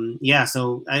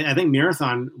 So I think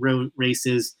marathon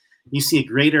races, you see a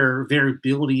greater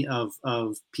variability of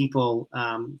people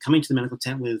coming to the medical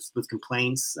tent with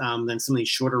complaints than some of these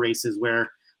shorter races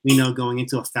where we know going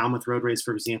into a Falmouth road race,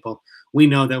 for example, we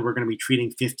know that we're going to be treating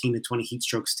 15 to 20 heat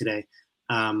strokes today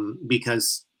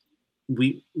because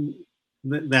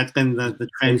that's been the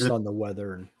trend based on the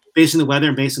weather and based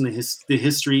on the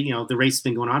history. The race has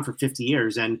been going on for 50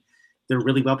 years and they're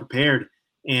really well prepared.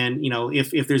 And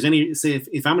if there's any, say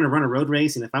if I'm going to run a road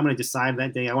race and if I'm going to decide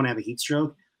that day I want to have a heat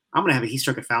stroke, I'm going to have a heat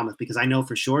stroke at Falmouth because I know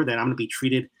for sure that I'm going to be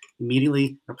treated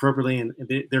immediately, appropriately, and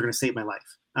they're going to save my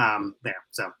life there.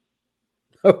 So.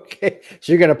 Okay.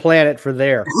 So you're going to plan it for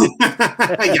there.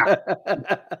 Yeah.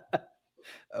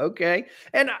 Okay.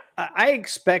 And I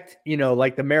expect,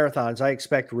 like the marathons, I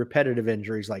expect repetitive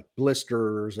injuries like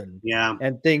blisters and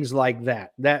things like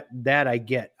that. That I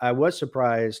get. I was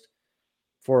surprised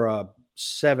for a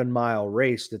 7-mile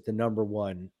race that the number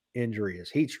one injury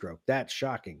is heat stroke. That's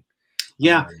shocking.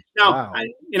 Yeah. Wow. I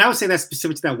would say that's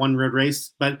specific to that one road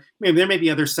race, but maybe there may be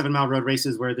other 7-mile road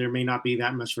races where there may not be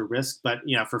that much of a risk. But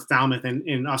for Falmouth,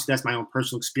 and also that's my own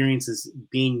personal experiences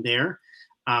being there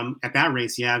at that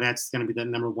race. Yeah, that's going to be the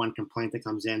number one complaint that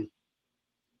comes in.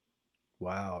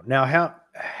 Wow. Now,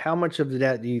 how much of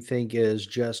that do you think is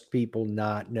just people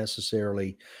not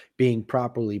necessarily being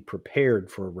properly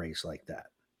prepared for a race like that?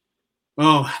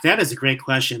 Oh, that is a great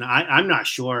question. I'm not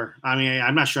sure. I mean,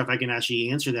 I'm not sure if I can actually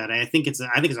answer that. I think it's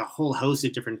a whole host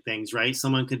of different things, right?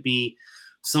 Someone could be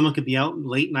out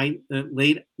late night,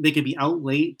 they could be out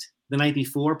late the night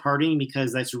before partying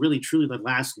because that's really truly the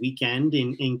last weekend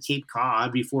in Cape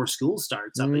Cod before school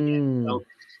starts up again. So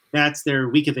that's their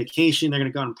week of vacation. They're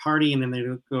going to go and party and then they're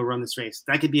going to go run this race.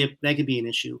 That could be an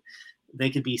issue. They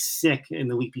could be sick in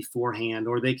the week beforehand,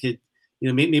 or they could,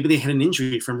 maybe they had an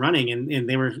injury from running and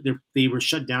they were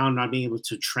shut down, not being able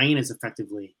to train as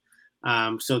effectively.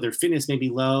 So their fitness may be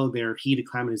low, their heat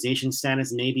acclimatization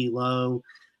status may be low.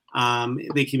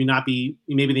 They could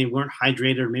maybe they weren't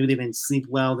hydrated, or maybe they didn't sleep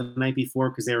well the night before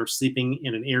because they were sleeping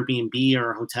in an Airbnb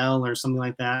or a hotel or something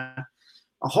like that.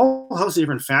 A whole host of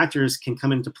different factors can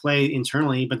come into play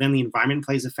internally, but then the environment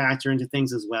plays a factor into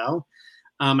things as well.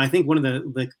 I think one of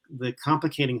the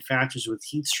complicating factors with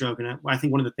heat stroke, and I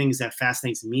think one of the things that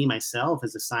fascinates me myself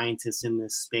as a scientist in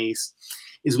this space,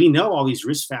 is we know all these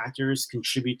risk factors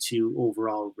contribute to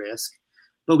overall risk,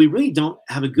 but we really don't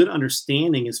have a good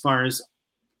understanding as far as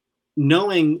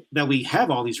knowing that we have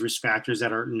all these risk factors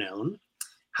that are known,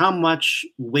 how much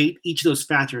weight each of those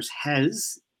factors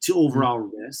has to overall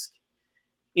risk,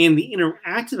 and the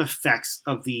interactive effects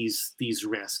of these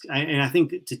risks. And I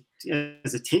think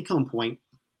as a take-home point,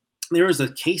 there was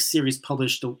a case series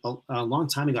published a long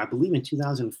time ago, I believe in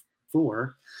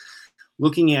 2004,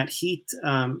 looking at heat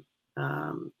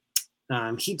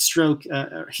stroke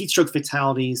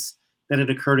fatalities that had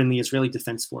occurred in the Israeli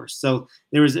Defense Force. So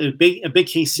there was a big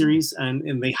case series,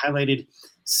 and they highlighted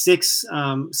six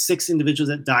individuals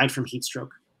that died from heat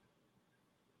stroke.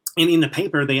 And in the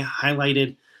paper, they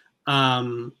highlighted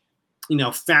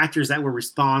factors that were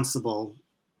responsible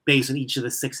based on each of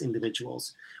the 6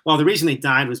 individuals. Well, the reason they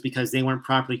died was because they weren't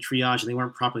properly triaged and they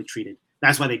weren't properly treated.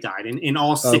 That's why they died. And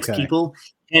all 6 people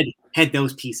had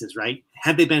those pieces, right?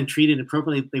 Had they been treated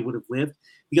appropriately, they would have lived.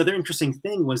 The other interesting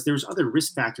thing was there's other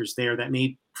risk factors there that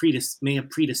may have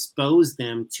predisposed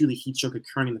them to the heat stroke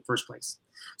occurring in the first place.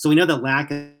 So we know the lack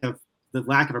of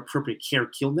appropriate care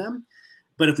killed them.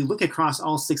 But if we look across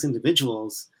all 6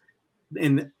 individuals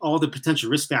and all the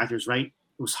potential risk factors, right?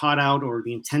 It was hot out, or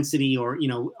the intensity, or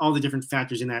all the different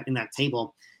factors in that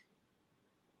table,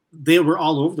 they were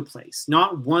all over the place.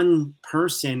 Not one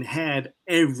person had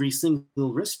every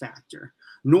single risk factor,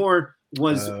 nor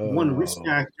was one risk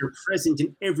factor present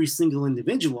in every single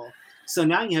individual. So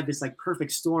now you have this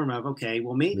perfect storm of, okay,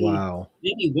 well, maybe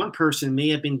one person may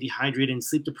have been dehydrated and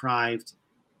sleep deprived,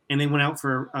 and they went out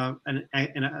for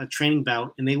a training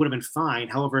bout and they would have been fine.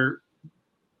 However,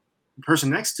 the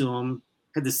person next to them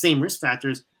had the same risk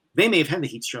factors. They may have had the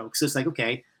heat stroke. So it's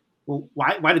okay, well,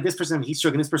 why did this person have a heat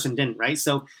stroke and this person didn't, right?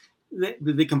 So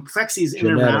the complexities in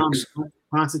and around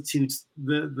constitutes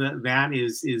that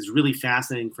is really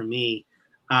fascinating for me,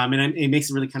 and it makes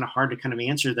it really kind of hard to kind of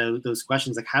answer those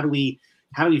questions. Like, how do we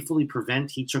fully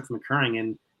prevent heat stroke from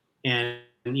occurring? And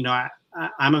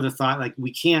I'm of the thought, like,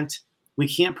 we can't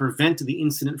prevent the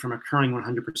incident from occurring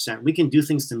 100%. We can do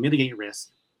things to mitigate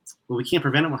risk, but we can't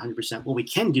prevent it 100%. What we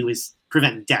can do is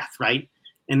prevent death, right?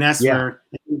 And that's where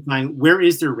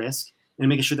is there risk, and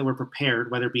making sure that we're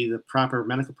prepared, whether it be the proper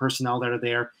medical personnel that are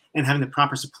there and having the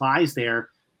proper supplies there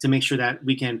to make sure that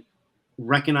we can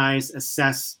recognize,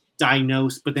 assess,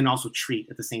 diagnose, but then also treat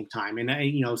at the same time. And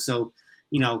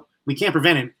we can't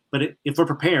prevent it, but if we're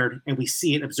prepared and we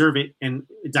see it, observe it, and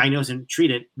diagnose and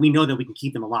treat it, we know that we can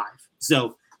keep them alive.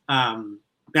 So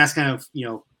that's kind of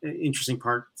an interesting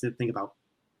part to think about.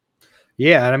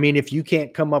 Yeah, and I mean, if you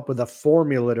can't come up with a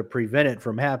formula to prevent it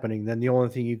from happening, then the only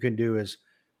thing you can do is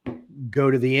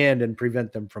go to the end and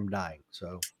prevent them from dying.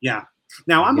 So yeah.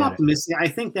 Now I'm optimistic. I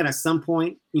think that at some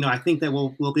point, I think that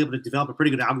we'll be able to develop a pretty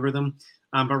good algorithm.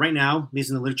 But right now, based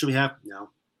on the literature we have, no,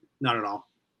 not at all.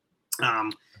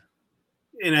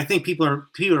 And I think people are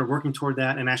working toward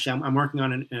that. And actually, I'm working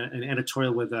on an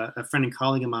editorial with a friend and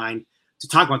colleague of mine to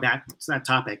talk about that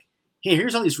topic. Hey,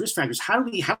 here's all these risk factors. How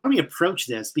do we approach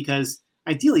this? Because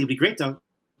ideally, it'd be great to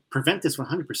prevent this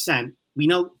 100%. We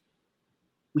know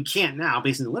we can't now,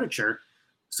 based on the literature.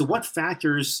 So what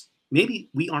factors maybe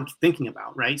we aren't thinking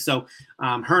about, right? So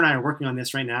her and I are working on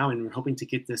this right now, and we're hoping to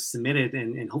get this submitted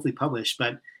and hopefully published.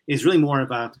 But it's really more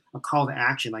of a call to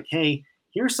action, like, hey,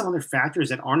 here are some other factors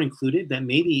that aren't included that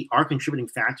maybe are contributing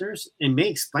factors and may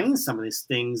explain some of these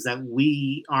things that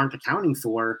we aren't accounting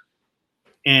for,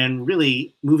 and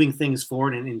really moving things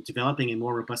forward and developing a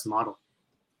more robust model.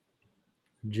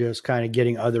 Just kind of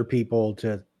getting other people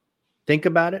to think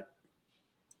about it?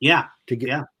 Yeah.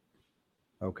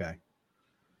 Okay.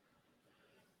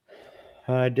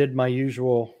 I did my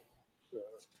usual,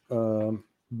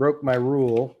 broke my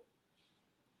rule.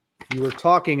 You were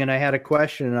talking and I had a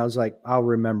question and I was like, I'll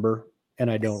remember, and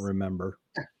I don't remember.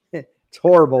 It's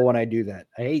horrible when I do that.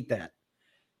 I hate that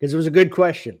because it was a good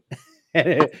question.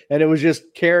 and it was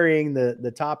just carrying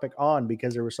the topic on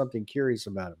because there was something curious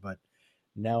about it. But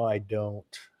now I don't.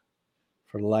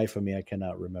 For the life of me, I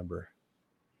cannot remember.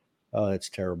 Oh, that's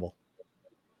terrible.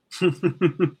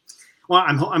 Well,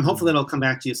 I'm hopeful that it'll come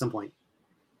back to you at some point.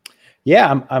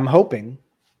 Yeah, I'm hoping.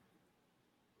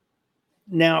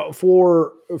 Now,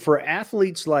 for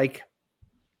athletes like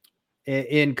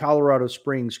in Colorado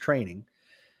Springs training,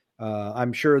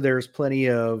 I'm sure there's plenty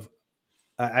of.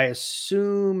 I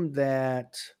assume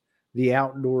that the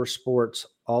outdoor sports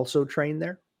also train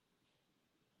there.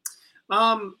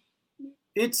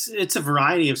 It's a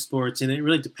variety of sports, and it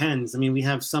really depends. I mean, we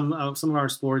have some of our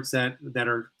sports that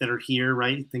are here,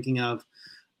 right? Thinking of,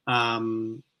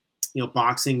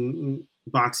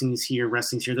 boxing's here,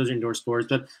 wrestling's here. Those are indoor sports,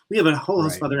 but we have a whole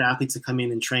host of other athletes that come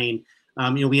in and train.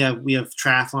 We have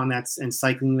triathlon and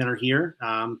cycling that are here.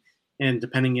 And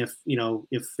depending if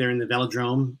they're in the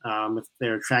velodrome, if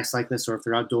they're a track cyclist, or if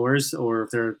they're outdoors, or if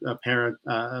they're a para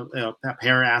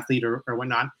athlete or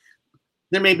whatnot,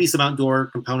 there may be some outdoor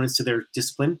components to their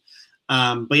discipline.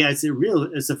 But yeah, it's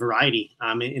a variety,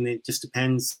 and it just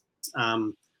depends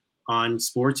on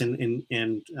sports and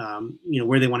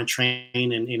where they want to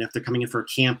train and if they're coming in for a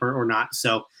camp or not.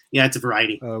 So yeah, it's a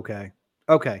variety. Okay.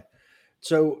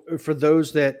 So for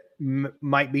those that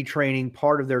might be training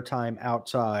part of their time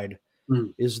outside,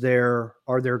 are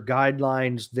there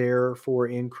guidelines there for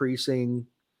increasing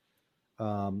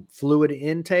fluid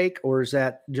intake, or is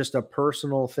that just a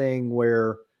personal thing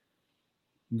where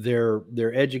they're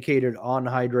educated on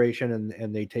hydration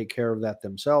and they take care of that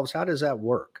themselves? How does that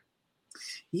work?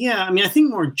 Yeah, I mean, I think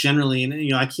more generally,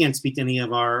 and I can't speak to any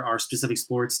of our specific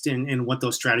sports and what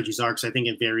those strategies are, because I think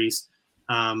it varies.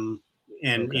 And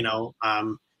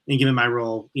given my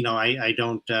role, I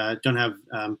don't have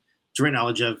direct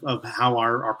knowledge of how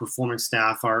our performance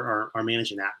staff are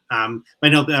managing that. But I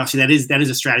know obviously that is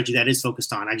a strategy that is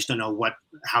focused on. I just don't know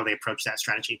how they approach that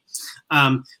strategy.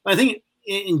 But I think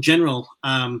in general,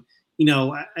 I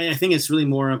think it's really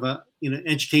more of a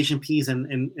education piece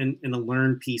and a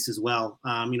learn piece as well.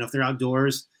 If they're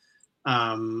outdoors,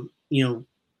 knowing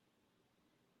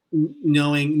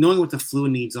what the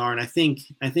fluid needs are, and I think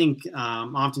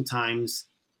oftentimes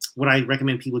what I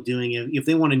recommend people doing, if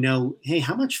they want to know, hey,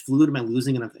 how much fluid am I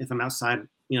losing if I'm outside,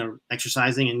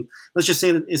 exercising, and let's just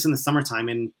say that it's in the summertime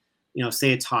and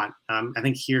say it's hot. I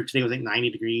think here today was like 90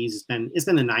 degrees. It's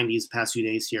been the 90s the past few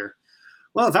days here.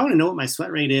 Well, if I want to know what my sweat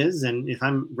rate is, and if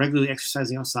I'm regularly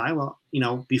exercising outside, well,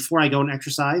 before I go and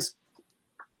exercise,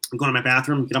 I'm going to my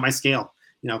bathroom, get on my scale,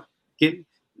 get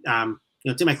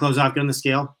take my clothes off, get on the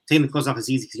scale. Taking the clothes off is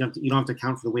easy because you don't have to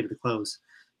account for the weight of the clothes.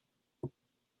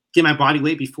 Get my body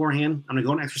weight beforehand. I'm gonna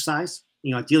go and exercise.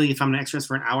 Ideally, if I'm gonna exercise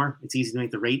for an hour, it's easy to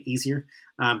make the rate easier.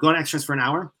 Go and exercise for an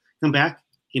hour, come back,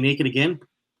 get naked again,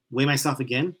 weigh myself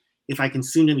again. If I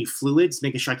consumed any fluids,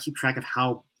 making sure I keep track of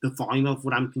how the volume of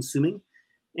what I'm consuming,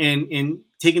 and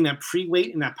taking that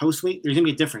pre-weight and that post-weight, there's gonna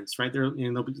be a difference, right? There's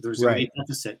gonna be a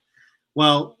deficit.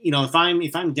 Well,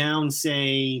 if I'm down,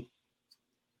 say,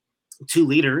 2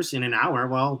 liters in an hour,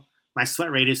 well, my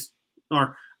sweat rate is,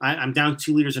 or I'm down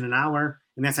 2 liters in an hour,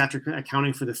 and that's after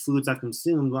accounting for the foods I've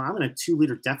consumed. Well, I'm in a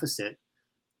 2-liter deficit.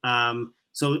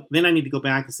 So then I need to go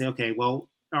back and say, okay, well,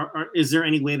 is there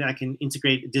any way that I can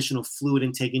integrate additional fluid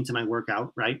intake into my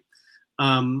workout, right?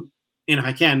 And if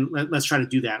I can, let's try to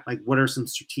do that. Like, what are some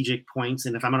strategic points?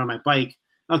 And if I'm out on my bike,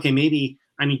 okay, maybe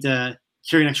I need to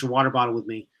carry an extra water bottle with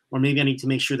me, or maybe I need to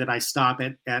make sure that I stop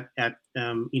at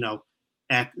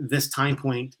this time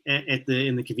point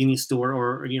in the convenience store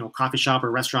or coffee shop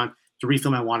or restaurant to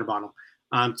refill my water bottle,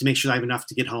 to make sure that I have enough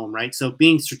to get home, right? So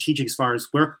being strategic as far as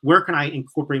where can I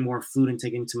incorporate more fluid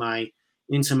intake into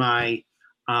my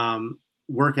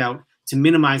workout to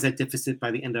minimize that deficit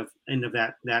by the end of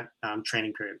that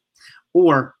training period.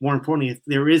 Or more importantly, if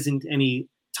there isn't any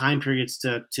time periods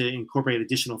to incorporate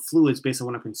additional fluids based on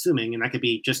what I'm consuming, and that could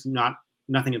be just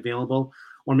nothing available,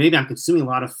 or maybe I'm consuming a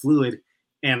lot of fluid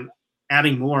and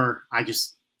adding more, I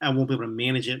won't be able to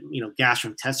manage it,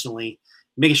 gastrointestinally,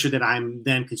 making sure that I'm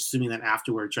then consuming that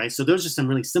afterwards, right? So those are some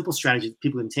really simple strategies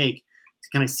people can take to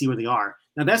kind of see where they are.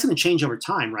 Now that's going to change over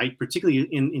time, right? Particularly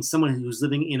in someone who's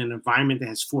living in an environment that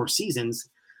has 4 seasons.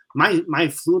 My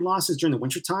fluid losses during the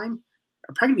wintertime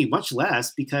are probably going to be much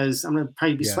less because I'm going to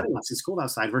probably be sweating less. It's cold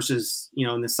outside versus,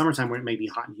 in the summertime where it may be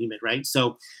hot and humid, right?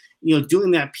 So,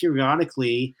 doing that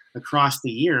periodically across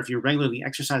the year, if you're regularly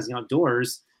exercising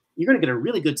outdoors, you're going to get a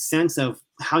really good sense of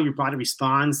how your body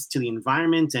responds to the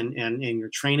environment and your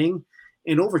training.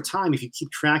 And over time, if you keep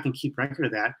track and keep record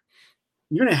of that,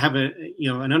 you're going to have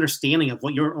an understanding of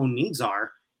what your own needs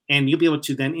are, and you'll be able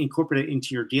to then incorporate it into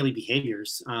your daily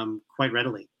behaviors quite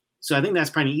readily. So I think that's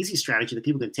probably an easy strategy that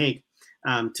people can take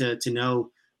to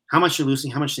know how much they're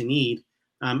losing, how much they need,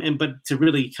 but to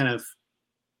really kind of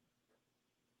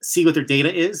see what their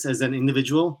data is as an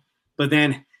individual, but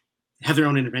then have their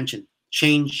own intervention,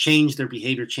 change their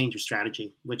behavior, change their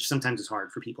strategy, which sometimes is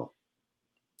hard for people.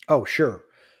 Oh, sure.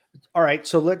 All right.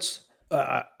 So let's,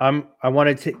 I want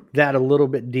to take that a little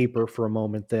bit deeper for a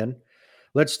moment then.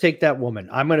 Let's take that woman.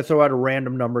 I'm going to throw out a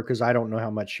random number because I don't know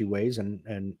how much she weighs,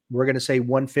 and we're going to say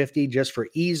 150 just for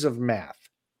ease of math.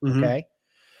 Mm-hmm. Okay.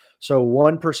 So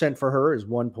 1% for her is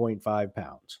 1.5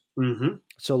 pounds. Mm-hmm.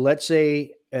 So let's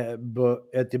say but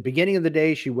at the beginning of the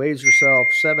day, she weighs herself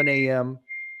 7 a.m.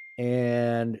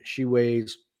 and she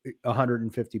weighs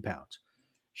 150 pounds.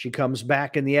 She comes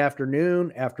back in the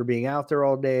afternoon after being out there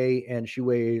all day and she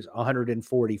weighs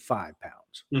 145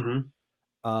 pounds.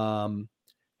 Mm-hmm.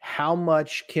 How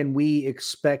much can we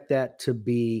expect that to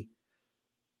be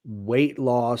weight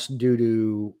loss due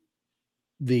to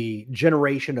the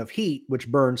generation of heat, which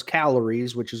burns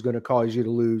calories, which is going to cause you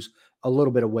to lose a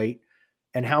little bit of weight?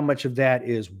 And how much of that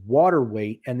is water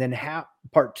weight? And then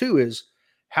part 2 is,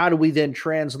 how do we then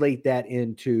translate that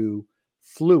into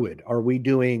fluid? Are we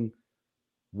doing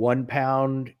 1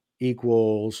 pound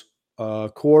equals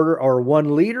a quarter or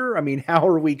 1 liter? I mean, how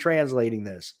are we translating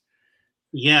this?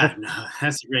 Yeah, no,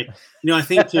 that's great. I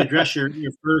think to address your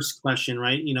first question,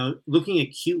 right? Looking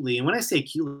acutely, and when I say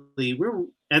acutely, we're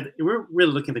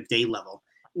really looking at the day level,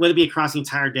 whether it be across the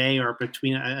entire day or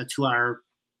between a 2-hour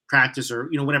practice or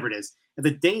whatever it is. At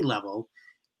the day level,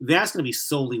 that's going to be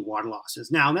solely water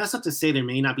losses. Now, that's not to say there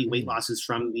may not be weight losses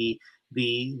from the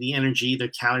energy, the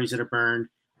calories that are burned.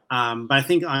 But I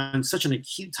think on such an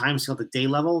acute time scale at the day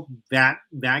level, that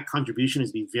contribution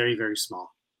is be very, very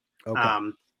small.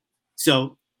 Okay.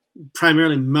 So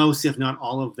primarily most, if not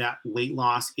all of that weight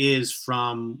loss is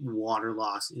from water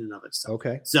loss in and of itself.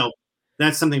 Okay. So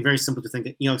that's something very simple to think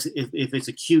that, if it's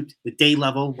acute, the day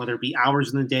level, whether it be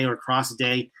hours in the day or across the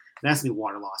day, that's going to be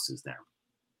water losses there.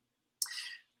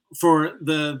 For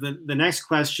the next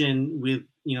question with,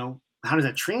 how does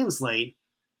that translate?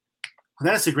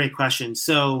 Well, that's a great question.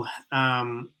 So,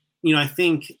 I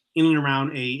think in and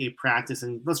around a practice,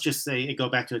 and let's just say go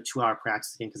back to a 2-hour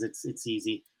practice again, because it's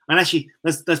easy. And actually,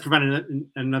 let's provide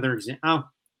another example. Oh,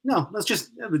 no, let's just,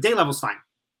 the day level's fine.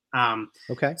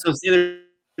 Okay. So say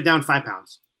they're down 5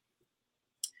 pounds.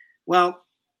 Well,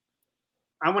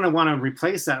 I want to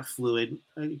replace that fluid,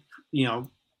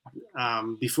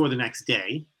 before the next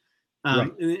day.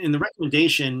 Right. And the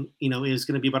recommendation, is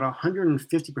going to be about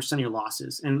 150% of your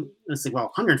losses. And let's say,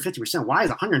 well, 150%. Why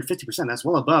is 150%? That's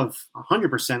well above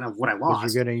 100% of what I Because you're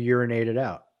lost. going to urinate it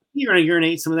out. You're going to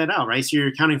urinate some of that out, right? So you're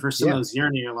accounting for some Yeah. of those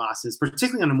urinary losses,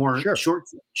 particularly on a more Sure. short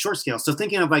scale. So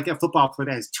thinking of like a football player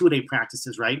that has 2-a-day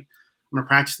practices, right? I'm going to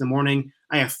practice in the morning.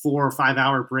 I have 4 or 5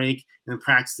 hour break and then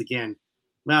practice again.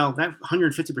 Well, that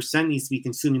 150% needs to be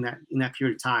consuming that in that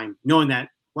period of time, knowing that,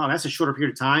 wow, that's a shorter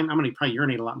period of time. I'm going to probably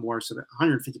urinate a lot more. So that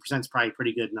 150% is probably a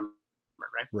pretty good number,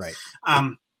 right? Right.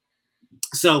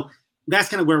 So that's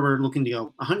kind of where we're looking to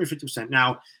go, 150%.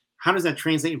 Now, how does that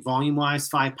translate volume wise?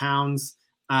 5 pounds.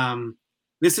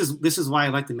 This is why I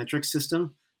like the metric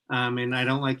system. And I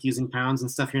don't like using pounds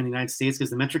and stuff here in the United States because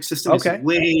the metric system is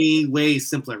way, way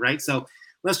simpler, right? So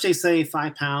let's just say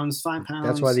 5 pounds, 5 pounds.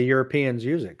 That's why the Europeans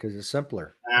use it, because it's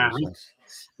simpler.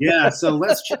 Yeah. So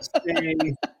let's just say,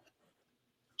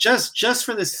 just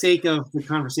for the sake of the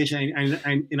conversation,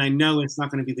 and I know it's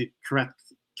not going to be the correct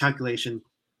calculation.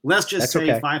 Let's just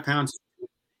say 5 pounds.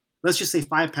 Let's just say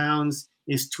 5 pounds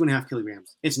is 2.5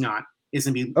 kilograms. It's not. It's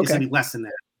gonna be less than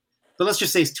that. But let's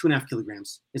just say it's 2.5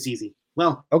 kilograms. It's easy.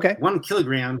 Well, 1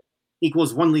 kilogram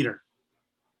equals 1 liter.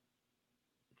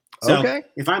 So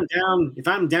if I'm down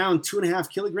 2.5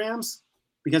 kilograms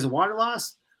because of water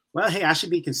loss, well, hey, I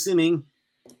should be consuming,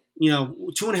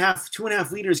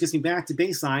 2.5 liters gets me back to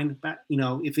baseline. But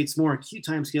if it's more acute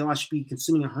time scale, I should be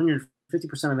consuming 150%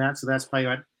 of that. So that's probably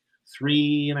about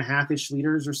 3.5-ish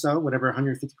liters or so, whatever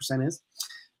 150% is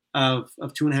of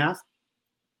 2.5.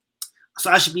 So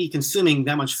I should be consuming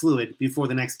that much fluid before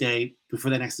the next day,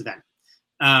 before the next event.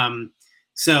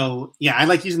 So yeah, I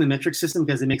like using the metric system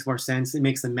because it makes more sense. It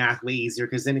makes the math way easier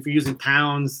because then if you're using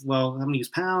pounds, well, I'm going to use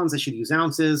pounds. I should use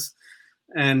ounces.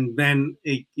 And then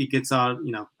it gets all,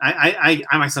 I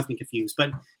myself get confused,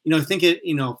 but,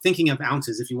 thinking of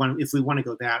ounces, if we want to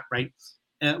go that, right.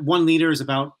 1 liter is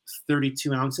about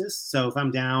 32 ounces. So if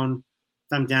I'm down,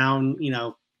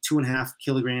 2.5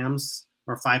 kilograms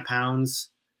or 5 pounds,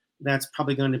 that's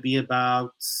probably going to be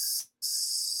about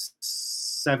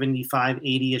 75,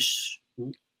 80-ish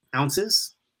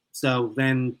ounces. So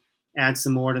then add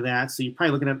some more to that. So you're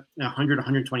probably looking at 100,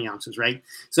 120 ounces, right?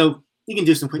 So you can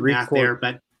do some quick math there,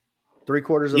 but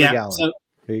 3/4 of a gallon. So,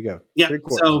 there you go. Yeah.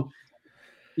 So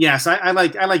yes, I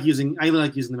like using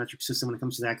the metric system when it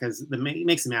comes to that because it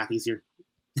makes the math easier.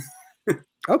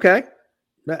 Okay,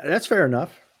 that's fair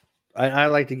enough. I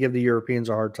like to give the Europeans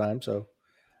a hard time, so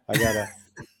I gotta,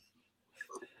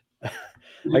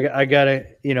 I gotta,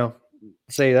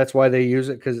 say that's why they use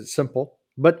it because it's simple.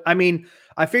 But I mean,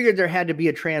 I figured there had to be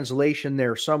a translation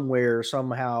there somewhere,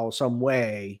 somehow, some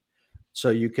way, so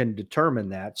you can determine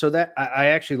that. So that I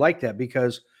actually like that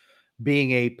because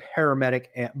being a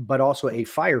paramedic, but also a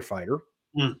firefighter,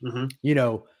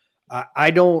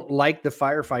 I don't like the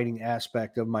firefighting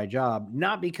aspect of my job,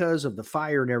 not because of the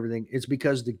fire and everything. It's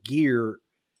because the gear,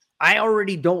 I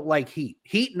already don't like heat.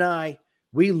 Heat and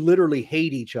we literally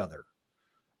hate each other.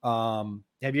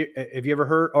 Have you ever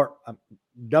heard, or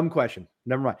dumb question,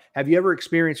 never mind. Have you ever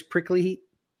experienced prickly heat?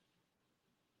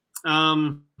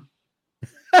 I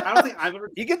don't think I've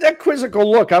ever. You get that quizzical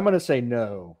look. I'm going to say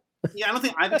no. Yeah, I don't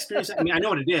think I've experienced it. I mean, I know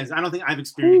what it is. I don't think I've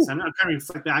experienced it. I'm not trying to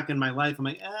reflect back in my life. I'm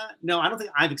like, no, I don't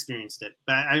think I've experienced it,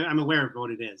 but I'm aware of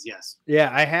what it is. Yes. Yeah,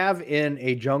 I have in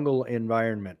a jungle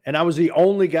environment, and I was the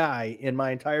only guy in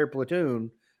my entire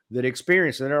platoon that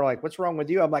experienced it. And they're like, "What's wrong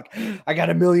with you?" I'm like, I got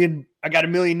a million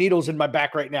needles in my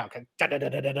back right now.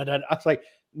 I was like,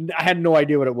 I had no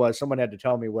idea what it was. Someone had to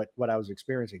tell me what I was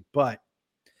experiencing, but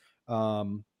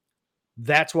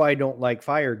that's why I don't like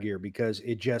fire gear, because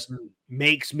it just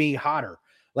makes me hotter.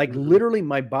 Like literally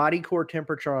my body core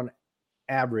temperature on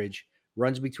average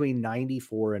runs between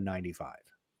 94 and 95.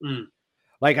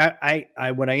 Like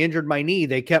I when I injured my knee,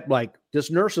 they kept like, this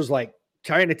nurse is like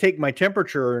trying to take my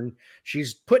temperature and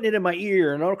she's putting it in my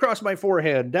ear and across my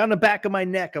forehead, down the back of my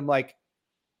neck. I'm like,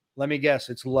 let me guess,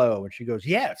 it's low. And she goes,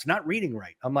 yeah, it's not reading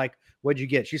right. I'm like, what'd you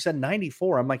get? She said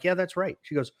 94. I'm like, yeah, that's right.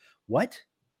 She goes, what?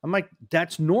 I'm like,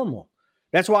 that's normal.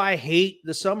 That's why I hate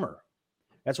the summer.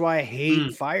 That's why I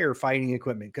hate firefighting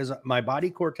equipment, because my body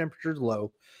core temperature is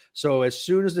low. So as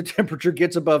soon as the temperature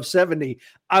gets above 70,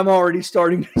 I'm already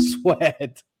starting to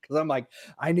sweat because I'm like,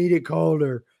 I need it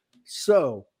colder.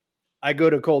 So I go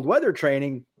to cold weather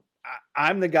training.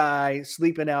 I'm the guy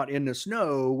sleeping out in the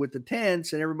snow with the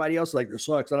tents, and everybody else is like, this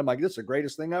sucks. And I'm like, this is the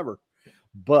greatest thing ever.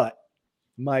 But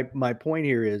my point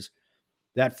here is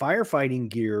that firefighting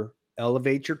gear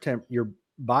elevates your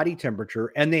body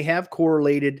temperature, and they have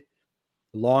correlated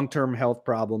long-term health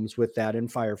problems with that in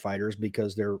firefighters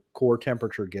because their core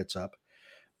temperature gets up.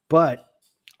 But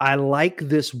I like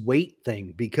this weight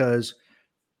thing because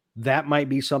that might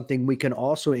be something we can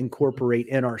also incorporate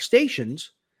in our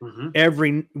stations.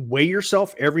 Weigh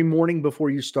yourself every morning before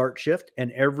you start shift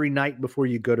and every night before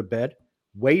you go to bed.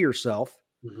 Weigh yourself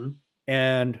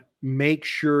and make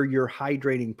sure you're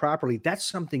hydrating properly. That's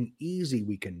something easy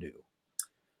we can do.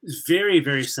 It's very,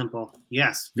 very simple.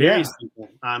 Yes, very simple.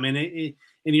 And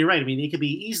you're right. I mean, it could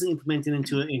be easily implemented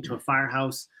into a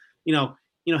firehouse.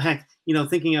 Heck,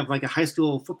 thinking of like a high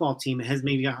school football team that has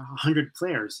maybe 100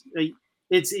 players.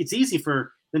 It's easy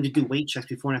for them to do weight checks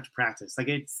before and after practice.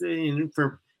 Like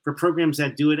for programs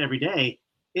that do it every day,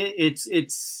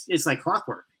 it's like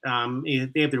clockwork. They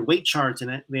have their weight charts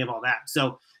and they have all that.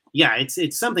 So yeah,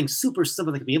 it's something super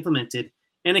simple that can be implemented,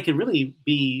 and it can really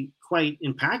be quite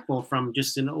impactful from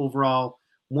just an overall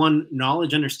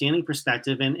knowledge understanding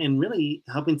perspective, and really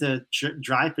helping to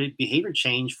drive behavior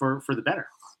change for the better.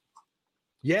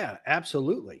 Yeah,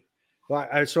 absolutely. Well,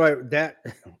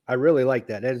 I really like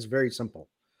that. That is very simple.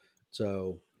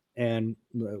 So, and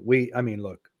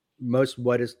look, most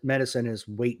what is medicine is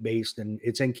weight based and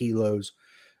it's in kilos.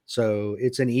 So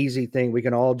it's an easy thing. We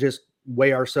can all just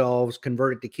weigh ourselves,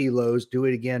 convert it to kilos, do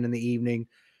it again in the evening.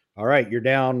 All right, you're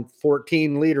down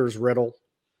 14 liters, Riddle.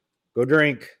 Go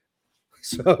drink.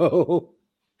 So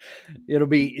it'll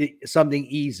be something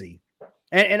easy.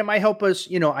 And it might help us,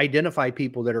 identify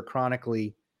people that are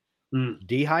chronically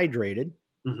dehydrated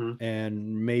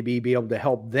and maybe be able to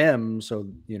help them so,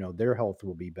 their health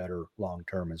will be better long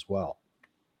term as well.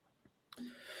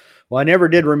 Well, I never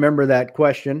did remember that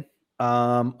question.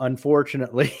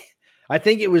 Unfortunately, I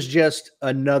think it was just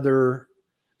another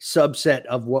subset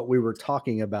of what we were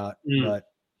talking about, but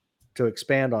to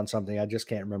expand on something, I just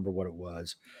can't remember what it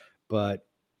was. But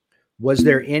was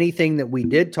there anything that we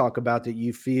did talk about that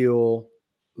you feel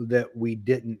that we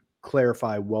didn't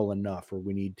clarify well enough, or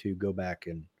we need to go back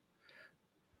and?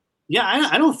 Yeah,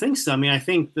 I don't think so. I mean, I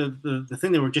think the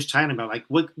thing that we're just chatting about, like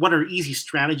what are easy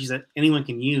strategies that anyone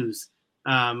can use,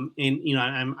 and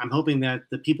I'm hoping that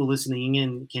the people listening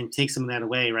in can take some of that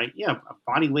away, right? Yeah,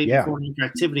 body weight before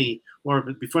activity, or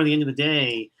before the end of the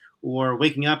day, or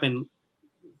waking up and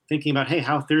thinking about, hey,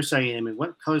 how thirsty I am and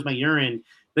what colors my urine.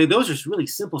 Those are really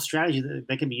simple strategies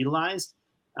that can be utilized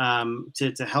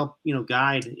to help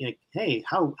guide, like, hey,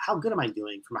 how good am I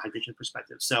doing from a hydration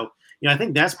perspective? So I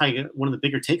think that's probably one of the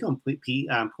bigger take-home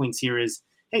points here is,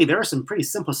 hey, there are some pretty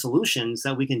simple solutions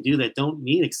that we can do that don't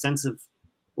need extensive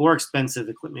or expensive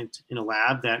equipment in a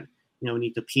lab, that we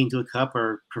need to pee into a cup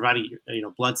or provide a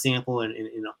blood sample and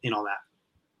all that.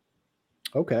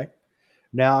 Okay,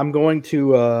 now I'm going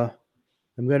to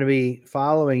be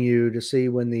following you to see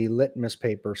when the litmus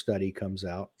paper study comes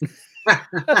out.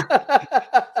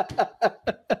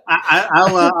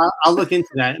 I'll look into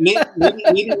that.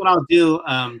 Maybe what I'll do.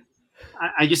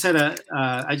 I just had a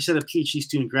PhD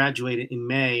student graduate in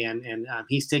May, and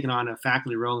he's taken on a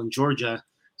faculty role in Georgia.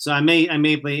 So I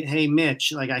may be, hey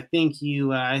Mitch, like I think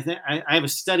I have a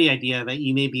study idea that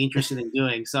you may be interested in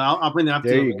doing. So I'll bring that up to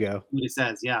you. There you go. What it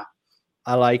says, yeah.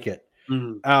 I like it.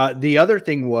 The other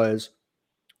thing was,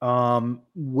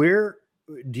 where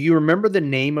do you remember the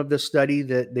name of the study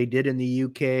that they did in the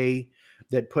UK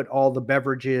that put all the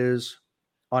beverages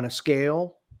on a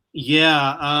scale?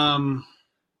 Yeah.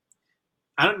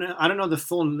 I don't know the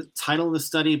full title of the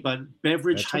study, but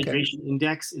Beverage Hydration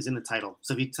Index is in the title.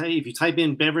 So if you type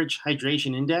in Beverage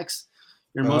Hydration Index,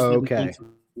 you're most likely going to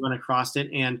run across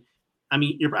it. And I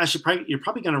mean, you're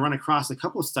probably going to run across a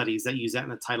couple of studies that use that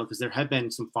in the title, because there have been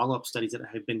some follow-up studies that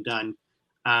have been done.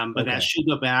 But that should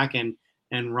go back, and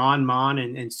Ron Mon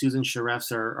and Susan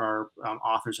Sharefs are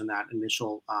authors on that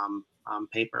initial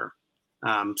paper.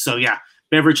 So yeah,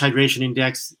 Beverage Hydration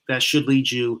Index, that should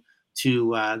lead you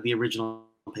to the original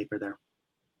paper there.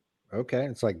 Okay,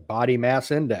 it's like body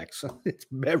mass index. It's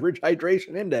beverage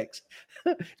hydration index,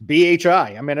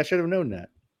 BHI. I mean, I should have known that.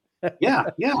 Yeah.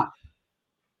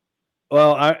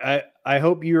 Well, I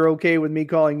hope you're okay with me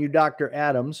calling you Dr.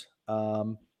 Adams.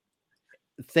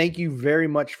 Thank you very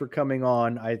much for coming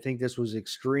on. I think this was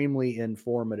extremely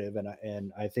informative,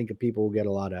 and I think people will get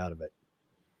a lot out of it.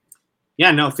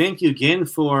 Yeah, no, thank you again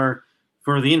for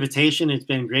the invitation. It's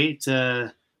been great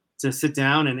to sit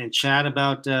down and chat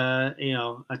about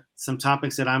some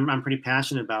topics that I'm pretty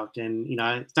passionate about, and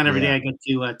it's not every day I get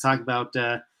to talk about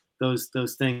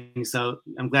those things. So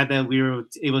I'm glad that we were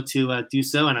able to do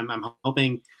so, and I'm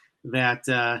hoping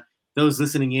that those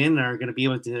listening in are going to be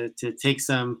able to take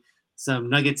some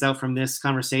nuggets out from this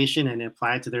conversation and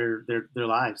apply it to their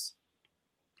lives.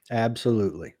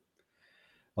 Absolutely.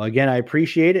 Well, again, I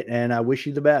appreciate it, and I wish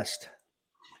you the best.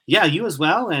 Yeah, you as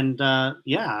well. And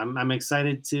I'm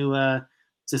excited to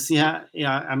see how.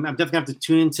 Yeah, I'm definitely going to have to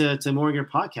tune into more of your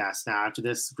podcasts now after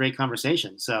this great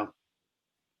conversation. So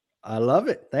I love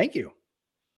it. Thank you.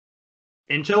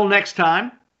 Until next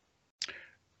time.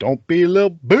 Don't be a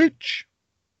little bitch.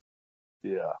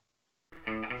 Yeah.